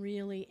chosen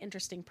really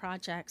interesting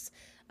projects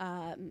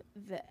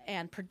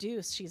and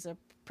produced. She's a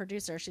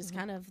producer. She's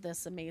kind of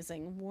this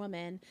amazing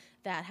woman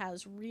that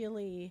has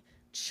really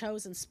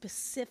chosen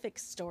specific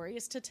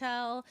stories to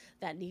tell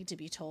that need to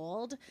be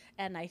told.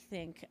 And I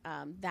think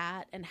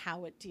that and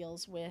how it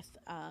deals with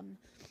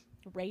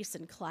race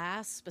and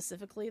class,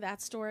 specifically,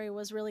 that story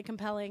was really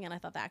compelling. And I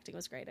thought the acting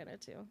was great in it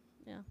too.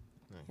 Yeah.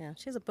 Yeah,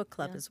 she has a book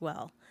club as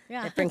well.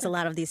 Yeah. It brings a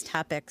lot of these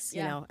topics,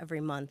 Yeah.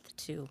 every month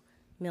to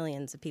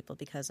millions of people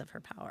because of her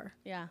power.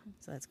 Yeah.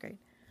 So that's great.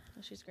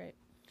 She's great.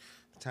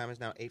 The time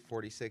is now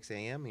 8:46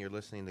 a.m. and you're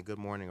listening to Good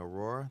Morning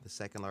Aurora, the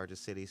second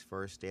largest city's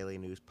first daily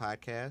news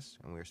podcast,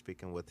 and we're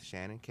speaking with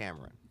Shannon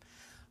Cameron.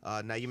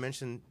 Now, you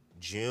mentioned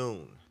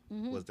June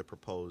was the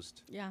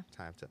proposed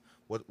time to.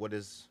 What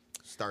is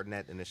starting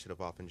that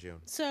initiative off in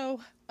June? So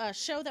a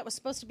show that was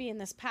supposed to be in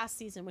this past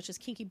season, which is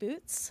Kinky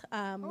Boots,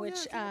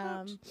 which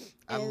I is,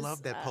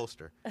 love that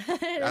poster.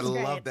 it I is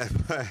love great.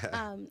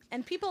 that.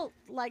 And people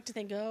like to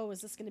think, oh, is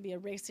this going to be a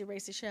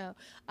racy show?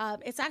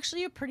 It's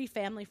actually a pretty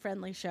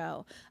family-friendly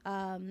show.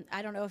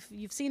 I don't know if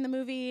you've seen the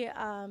movie,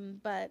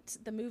 but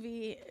the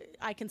movie,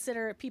 I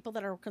consider people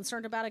that are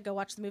concerned about it, go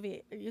watch the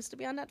movie. It used to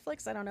be on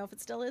Netflix. I don't know if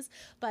it still is.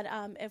 But,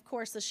 of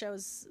course, the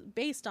show's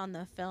based on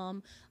the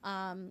film.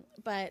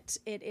 But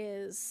it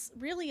is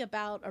really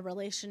about a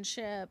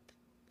relationship.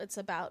 It's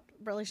about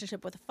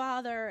relationship with a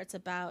father. It's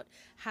about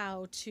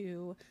how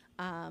to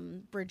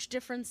bridge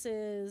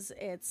differences.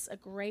 It's a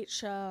great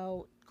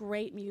show,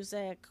 great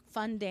music,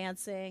 fun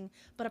dancing,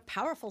 but a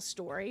powerful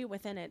story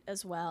within it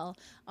as well.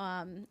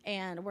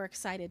 And we're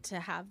excited to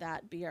have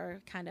that be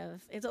our kind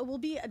of, it will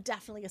be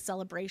definitely a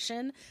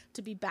celebration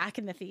to be back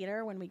in the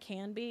theater when we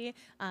can be.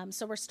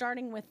 So we're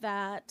starting with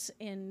that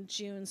in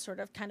June,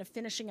 sort of kind of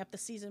finishing up the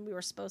season we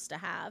were supposed to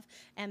have.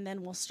 And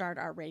then we'll start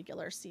our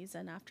regular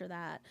season after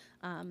that.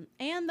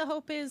 And the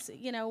hope is,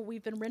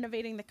 we've been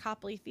renovating the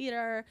Copley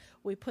Theater.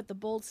 We put the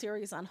Bold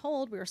series on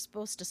hold. We were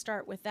supposed to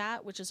start with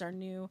that, which is our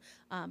new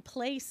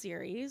play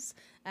series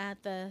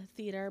at the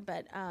theater,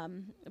 but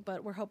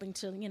we're hoping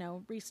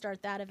to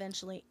restart that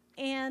eventually.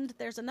 And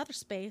there's another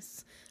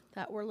space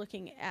that we're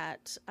looking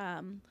at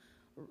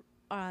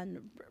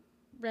on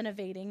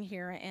renovating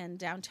here in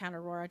downtown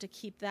Aurora to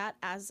keep that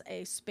as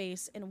a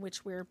space in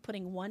which we're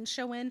putting one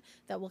show in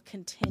that will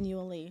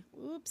continually.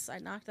 Oops, I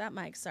knocked that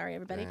mic. Sorry,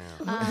 everybody.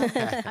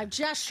 I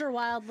gesture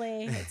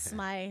wildly. It's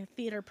my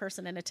theater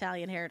person and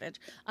Italian heritage.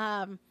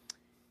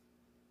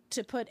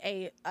 To put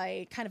a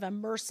kind of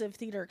immersive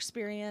theater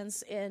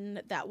experience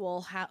in that will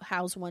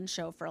house one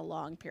show for a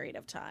long period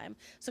of time.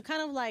 So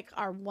kind of like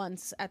our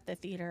Once at the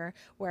theater,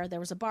 where there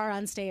was a bar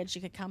on stage,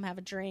 you could come have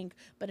a drink,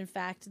 but in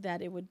fact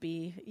that you'd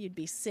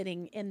be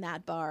sitting in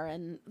that bar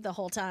and the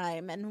whole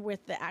time and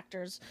with the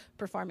actors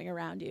performing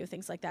around you,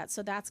 things like that.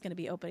 So that's going to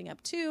be opening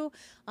up too,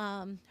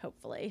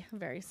 hopefully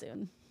very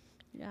soon.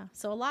 Yeah.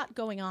 So a lot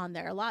going on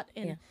there, a lot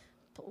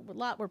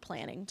we're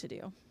planning to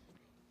do.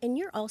 And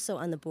you're also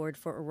on the board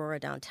for Aurora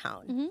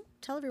Downtown. Mm-hmm.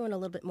 Tell everyone a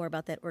little bit more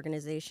about that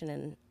organization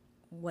and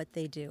what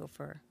they do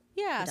for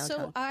the downtown.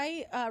 So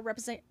I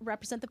represent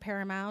the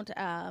Paramount.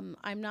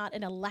 I'm not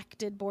an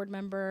elected board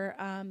member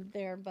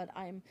there, but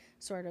I'm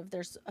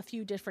there's a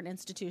few different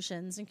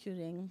institutions,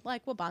 including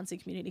like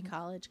Waubonsie Community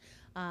College,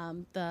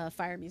 the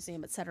Fire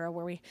Museum, et cetera,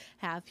 where we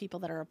have people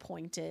that are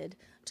appointed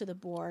to the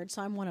board.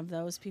 So I'm one of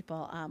those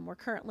people. We're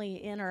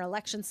currently in our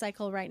election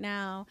cycle right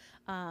now.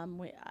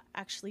 We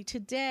actually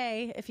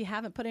today, if you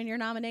haven't put in your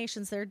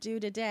nominations, they're due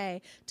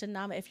today to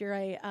nominate. If you're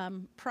a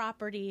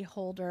property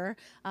holder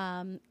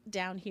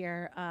down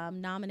here,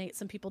 nominate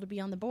some people to be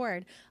on the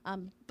board.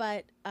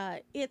 But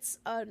it's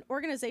an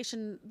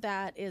organization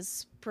that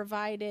is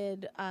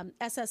provided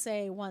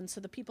SSA 1,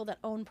 so the people that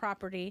own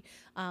property,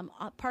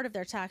 part of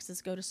their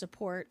taxes go to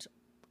support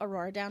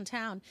Aurora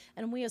downtown,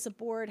 and we as a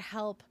board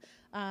help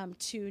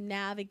to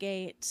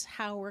navigate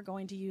how we're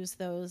going to use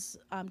those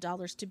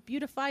dollars to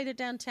beautify the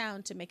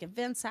downtown, to make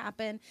events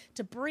happen,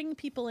 to bring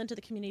people into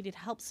the community to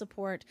help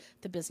support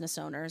the business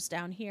owners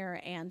down here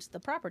and the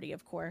property,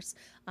 of course,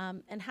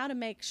 and how to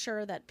make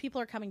sure that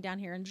people are coming down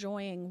here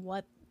enjoying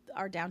what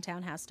our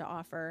downtown has to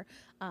offer,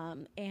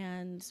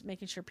 and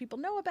making sure people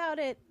know about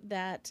it,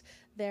 that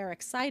they're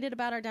excited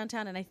about our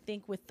downtown. And I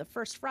think with the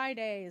First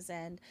Fridays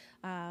and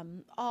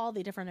all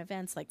the different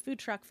events like Food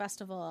Truck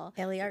Festival,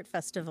 Alley Art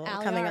Festival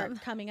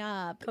coming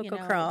up, Cocoa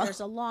Crawl.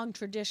 There's a long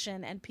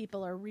tradition, and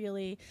people are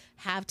really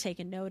have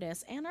taken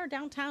notice, and our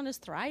downtown is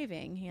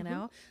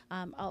thriving.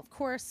 Of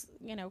course,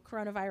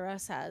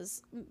 coronavirus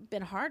has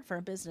been hard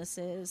for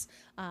businesses,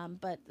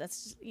 but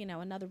that's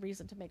another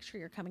reason to make sure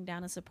you're coming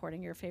down and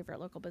supporting your favorite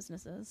local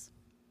businesses.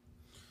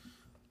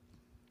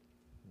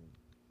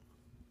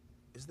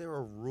 Is there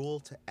a rule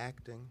to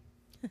acting?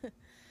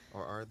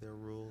 Or are there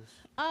rules?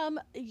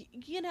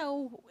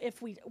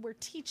 If we're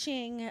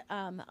teaching,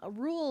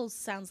 rules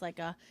sounds like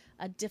a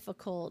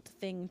difficult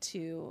thing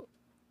to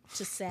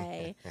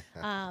say.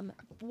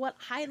 What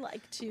I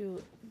like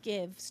to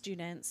give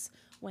students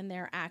when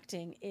they're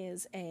acting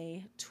is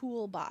a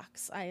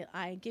toolbox.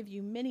 I give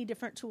you many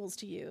different tools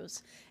to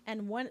use.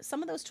 And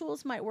some of those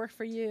tools might work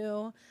for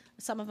you,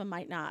 some of them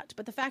might not.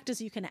 But the fact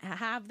is you can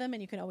have them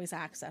and you can always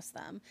access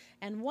them.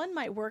 And one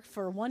might work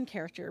for one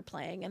character you're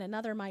playing and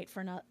another might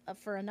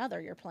for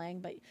another you're playing.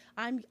 But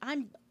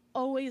I'm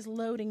always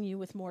loading you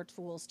with more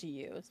tools to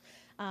use.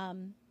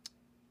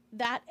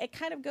 That it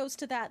kind of goes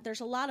to that.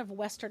 There's a lot of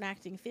Western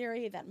acting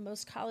theory that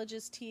most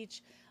colleges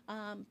teach,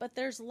 but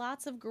there's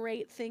lots of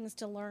great things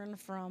to learn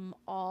from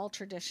all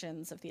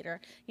traditions of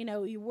theater.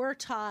 You were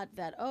taught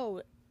that,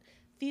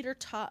 theater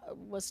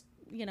was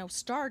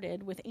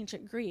started with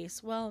ancient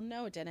Greece. Well,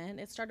 no, it didn't.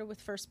 It started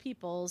with First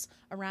Peoples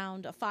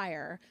around a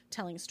fire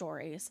telling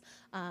stories.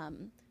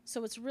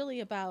 So it's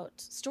really about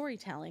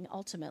storytelling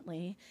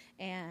ultimately,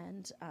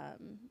 and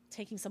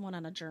taking someone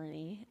on a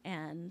journey.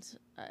 And,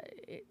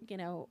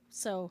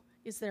 so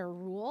is there a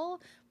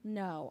rule?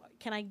 No.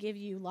 Can I give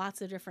you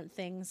lots of different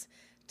things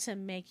to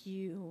make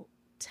you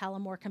tell a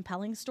more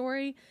compelling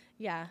story?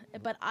 Yeah.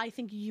 But I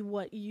think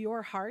what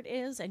your heart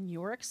is and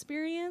your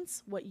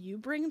experience, what you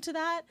bring to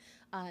that,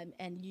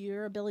 and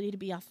your ability to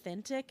be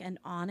authentic and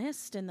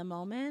honest in the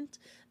moment,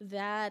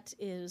 that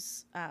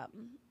is,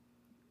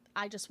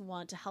 I just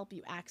want to help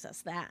you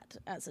access that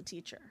as a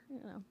teacher.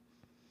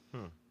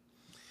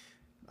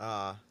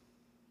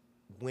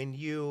 When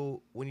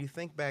you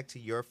think back to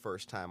your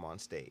first time on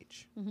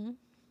stage,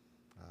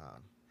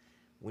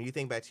 when you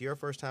think back to your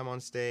first time on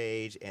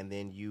stage, and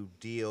then you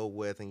deal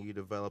with and you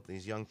develop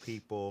these young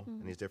people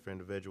and these different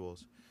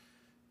individuals,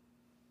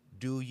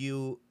 do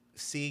you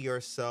see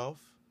yourself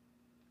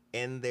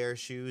in their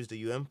shoes? Do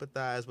you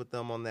empathize with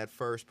them on that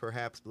first,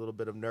 perhaps a little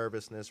bit of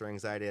nervousness or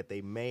anxiety that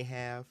they may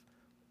have?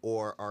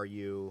 Or are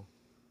you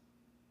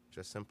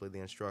just simply the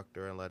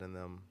instructor and letting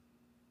them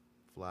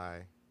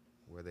fly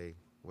where they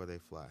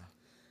fly?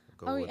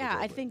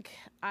 I think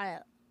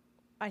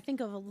I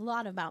think of a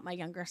lot about my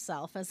younger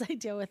self as I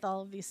deal with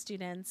all of these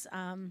students.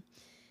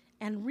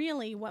 And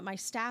really what my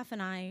staff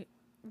and I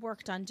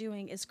worked on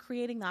doing is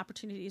creating the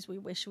opportunities we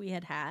wish we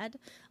had had.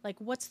 Like,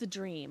 what's the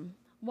dream?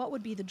 What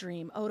would be the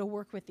dream? To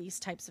work with these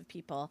types of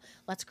people.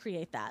 Let's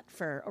create that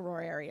for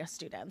Aurora area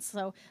students.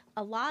 So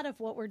a lot of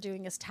what we're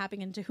doing is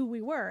tapping into who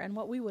we were and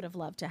what we would have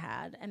loved to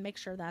had, and make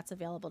sure that's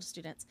available to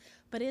students.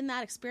 But in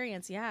that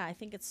experience, I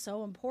think it's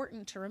so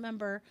important to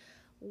remember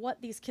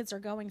what these kids are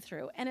going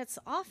through. And it's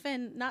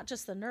often not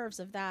just the nerves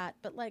of that,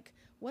 but like,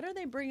 what are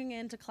they bringing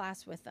into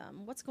class with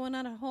them? What's going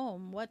on at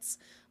home? What's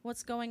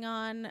going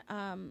on?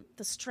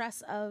 The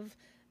stress of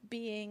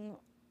being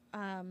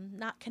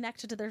not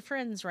connected to their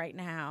friends right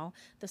now,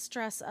 the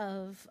stress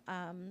of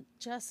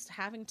just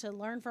having to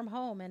learn from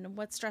home, and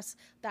what stress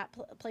that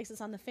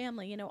places on the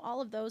family. All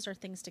of those are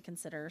things to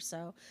consider.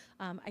 So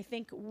I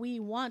think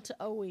we want to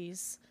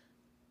always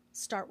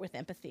start with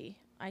empathy.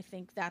 I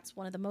think that's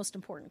one of the most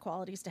important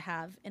qualities to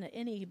have in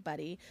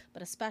anybody,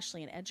 but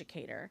especially an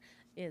educator,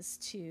 is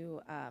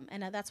to,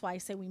 and that's why I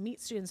say we meet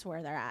students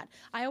where they're at.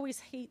 I always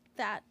hate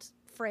that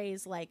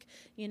phrase, like,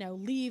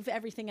 leave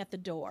everything at the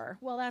door.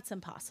 Well, that's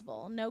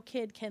impossible. No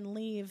kid can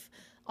leave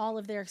all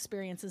of their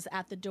experiences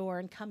at the door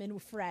and come in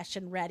fresh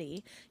and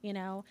ready,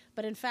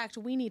 But in fact,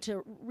 we need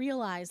to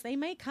realize they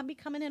may be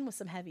coming in with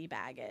some heavy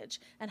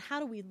baggage. And how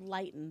do we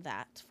lighten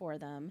that for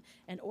them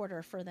in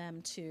order for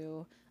them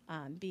to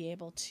be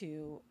able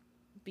to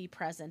be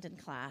present in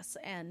class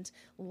and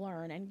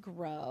learn and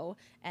grow,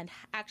 and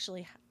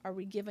actually are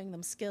we giving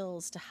them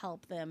skills to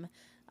help them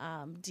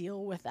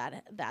deal with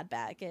that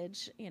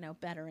baggage,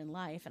 better in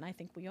life? And I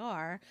think we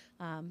are,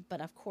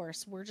 but of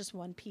course we're just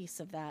one piece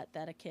of that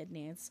a kid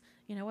needs,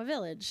 a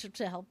village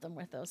to help them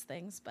with those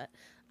things. But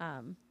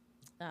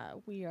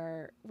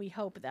we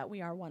hope that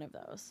we are one of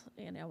those,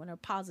 and a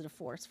positive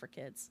force for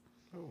kids.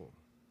 Oh.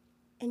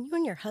 And you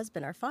and your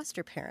husband are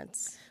foster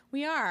parents.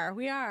 We are.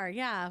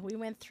 Yeah. We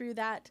went through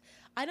that.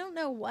 I don't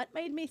know what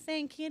made me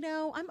think,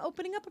 I'm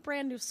opening up a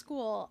brand new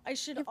school. I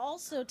should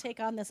also take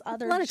on this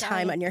other A lot of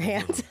time on your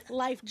hands.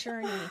 life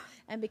journey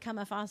and become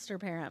a foster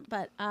parent.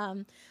 But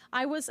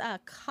I was a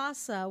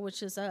CASA,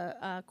 which is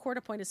a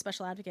court-appointed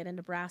special advocate in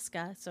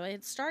Nebraska. So I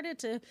had started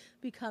to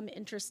become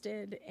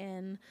interested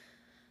in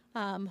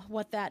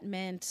what that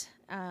meant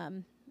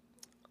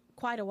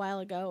quite a while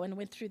ago, and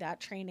went through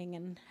that training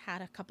and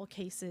had a couple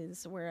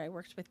cases where I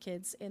worked with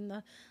kids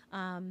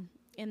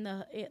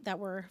that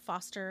were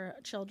foster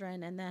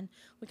children, and then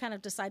we kind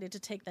of decided to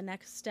take the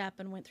next step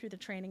and went through the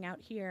training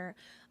out here.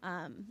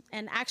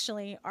 And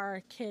actually,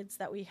 our kids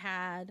that we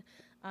had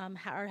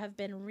have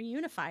been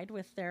reunified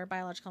with their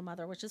biological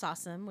mother, which is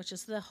awesome, which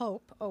is the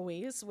hope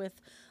always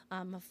with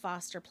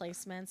foster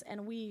placements.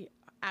 And we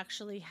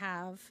actually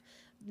have.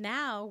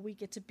 Now we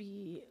get to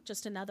be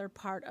just another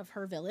part of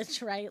her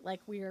village, right?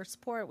 Like, we are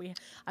support.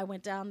 I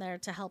went down there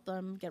to help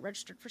them get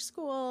registered for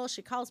school.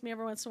 She calls me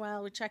every once in a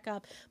while. We check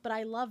up, but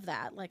I love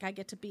that. Like, I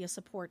get to be a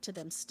support to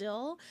them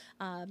still,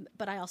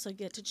 but I also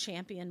get to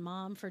champion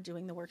Mom for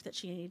doing the work that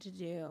she needed to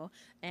do,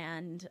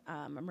 and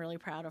I'm really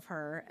proud of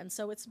her. And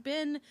so it's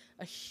been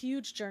a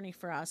huge journey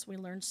for us. We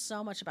learned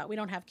so much we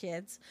don't have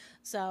kids,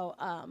 so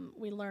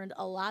we learned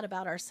a lot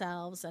about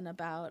ourselves and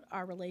about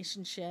our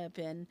relationship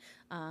and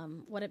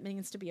what it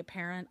means to be a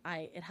parent.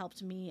 It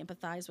helped me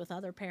empathize with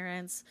other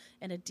parents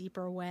in a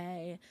deeper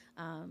way.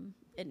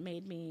 It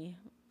made me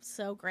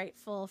so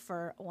grateful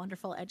for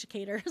wonderful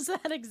educators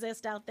that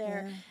exist out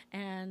there. Yeah.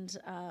 And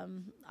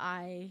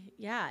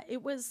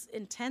it was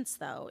intense,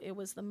 though. It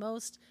was the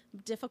most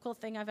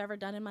difficult thing I've ever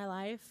done in my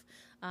life.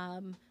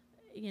 When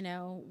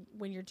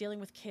you're dealing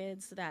with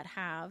kids that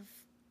have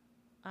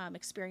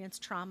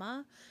experienced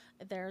trauma,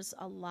 there's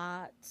a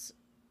lot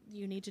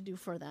you need to do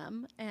for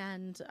them.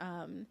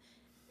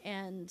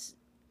 And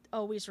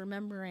always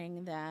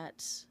remembering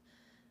that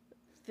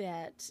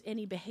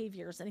any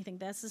behaviors, anything,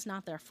 this is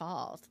not their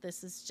fault.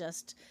 This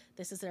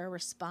is their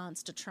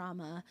response to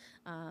trauma.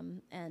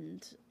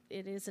 And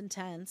it is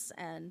intense,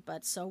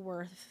 but so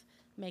worth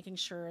making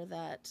sure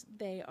that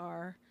they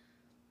are,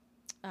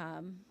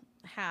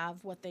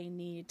 have what they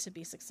need to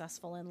be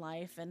successful in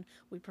life. And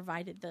we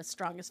provided the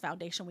strongest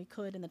foundation we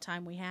could in the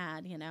time we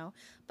had,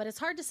 but it's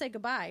hard to say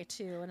goodbye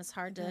too. And it's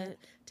hard to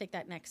take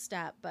that next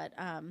step. But,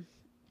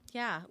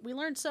 we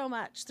learned so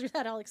much through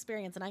that whole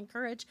experience, and I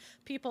encourage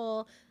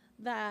people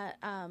that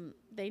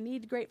they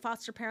need great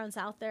foster parents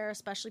out there,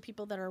 especially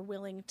people that are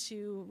willing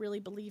to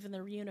really believe in the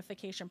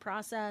reunification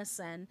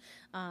process. And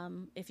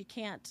if you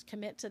can't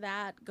commit to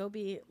that,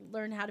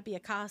 learn how to be a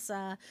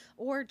CASA,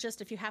 or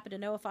just if you happen to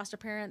know a foster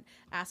parent,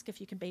 ask if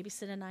you can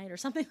babysit a night or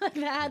something like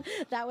that.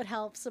 That would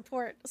help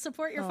support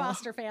your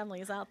foster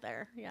families out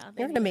there. Yeah,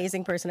 you're an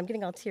amazing person. I'm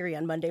getting all teary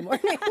on Monday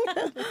morning.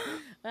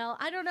 Well,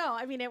 I don't know.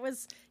 I mean, it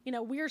was,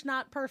 we're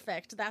not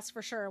perfect, that's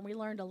for sure. And we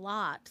learned a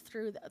lot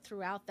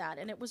throughout that.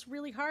 And it was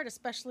really hard,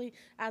 especially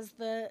as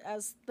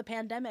the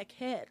pandemic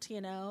hit,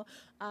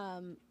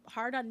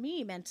 hard on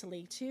me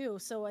mentally too.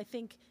 So I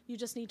think you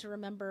just need to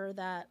remember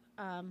that,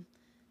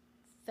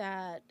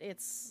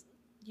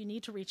 you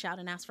need to reach out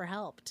and ask for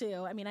help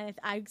too. I mean,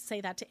 I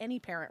say that to any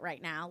parent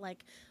right now,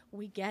 like,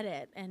 we get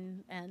it.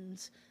 And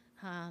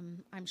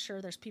I'm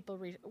sure there's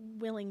people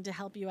willing to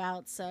help you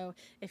out. So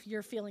if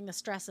you're feeling the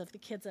stress of the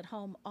kids at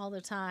home all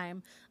the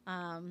time,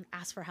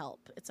 ask for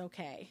help. It's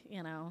okay.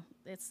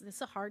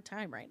 It's a hard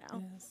time right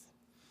now. Yes.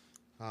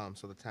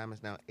 So the time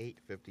is now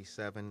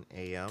 8:57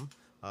 a.m.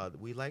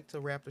 We like to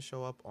wrap the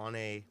show up on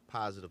a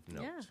positive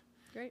note. Yeah,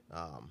 great.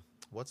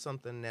 What's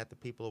something that the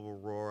people of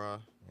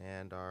Aurora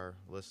and our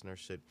listeners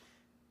should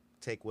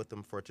take with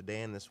them for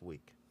today and this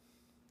week?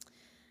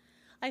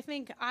 I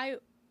think I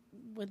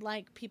would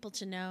like people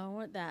to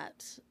know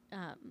that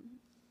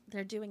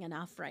they're doing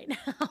enough right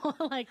now.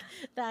 Like,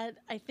 that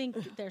I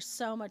think there's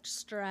so much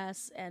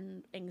stress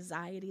and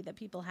anxiety that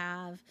people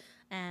have,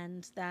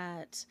 and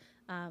that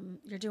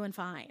you're doing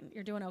fine.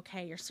 You're doing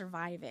okay. You're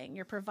surviving.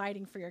 You're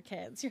providing for your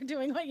kids. You're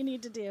doing what you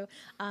need to do.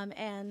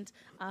 And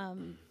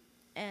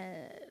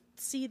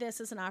see this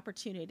as an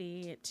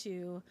opportunity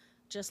to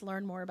just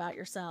learn more about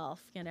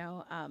yourself.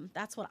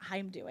 That's what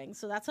I'm doing.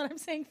 So that's what I'm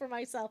saying for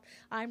myself.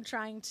 I'm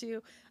trying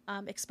to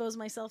expose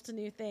myself to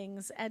new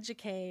things,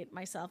 educate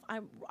myself.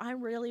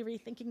 I'm really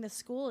rethinking the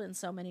school in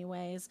so many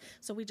ways.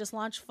 So we just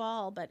launched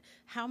fall, but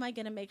how am I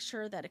going to make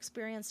sure that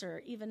experience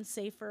are even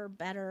safer,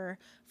 better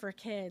for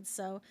kids?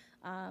 So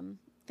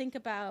think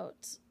about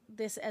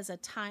this as a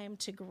time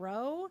to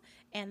grow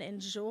and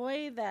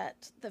enjoy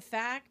that the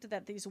fact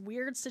that these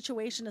weird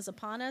situation is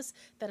upon us,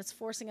 that it's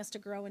forcing us to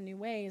grow in new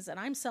ways. And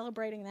I'm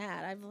celebrating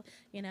that.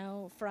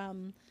 I've,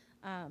 from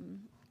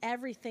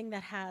everything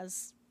that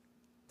has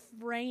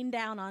rained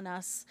down on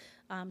us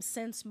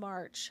since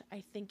March,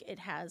 I think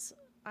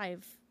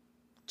I've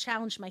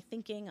challenged my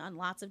thinking on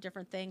lots of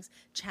different things,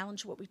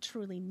 challenged what we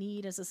truly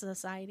need as a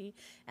society.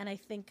 And I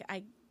think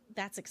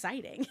that's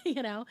exciting.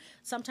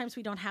 Sometimes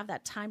we don't have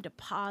that time to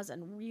pause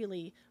and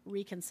really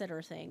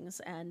reconsider things.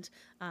 And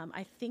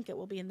I think it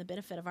will be in the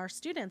benefit of our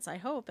students, I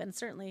hope, and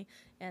certainly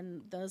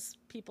and those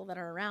people that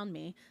are around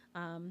me.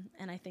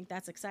 And I think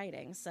that's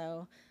exciting.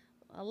 So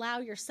allow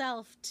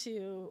yourself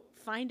to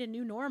find a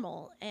new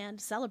normal and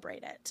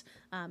celebrate it,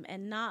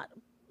 and not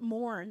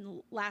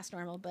mourn last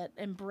normal, but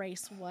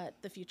embrace what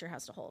the future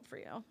has to hold for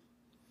you.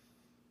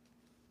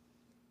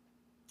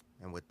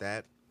 And with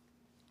that,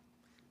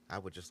 I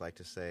would just like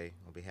to say,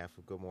 on behalf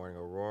of Good Morning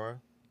Aurora,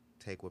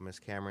 take what Ms.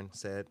 Cameron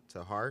said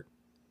to heart,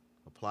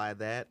 apply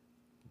that,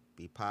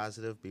 be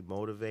positive, be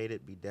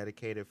motivated, be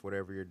dedicated for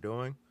whatever you're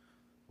doing.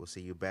 We'll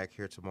see you back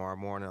here tomorrow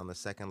morning on the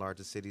second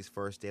largest city's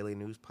first daily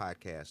news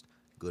podcast,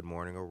 Good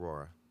Morning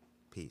Aurora.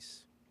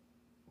 Peace.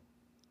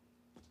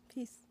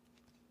 Peace.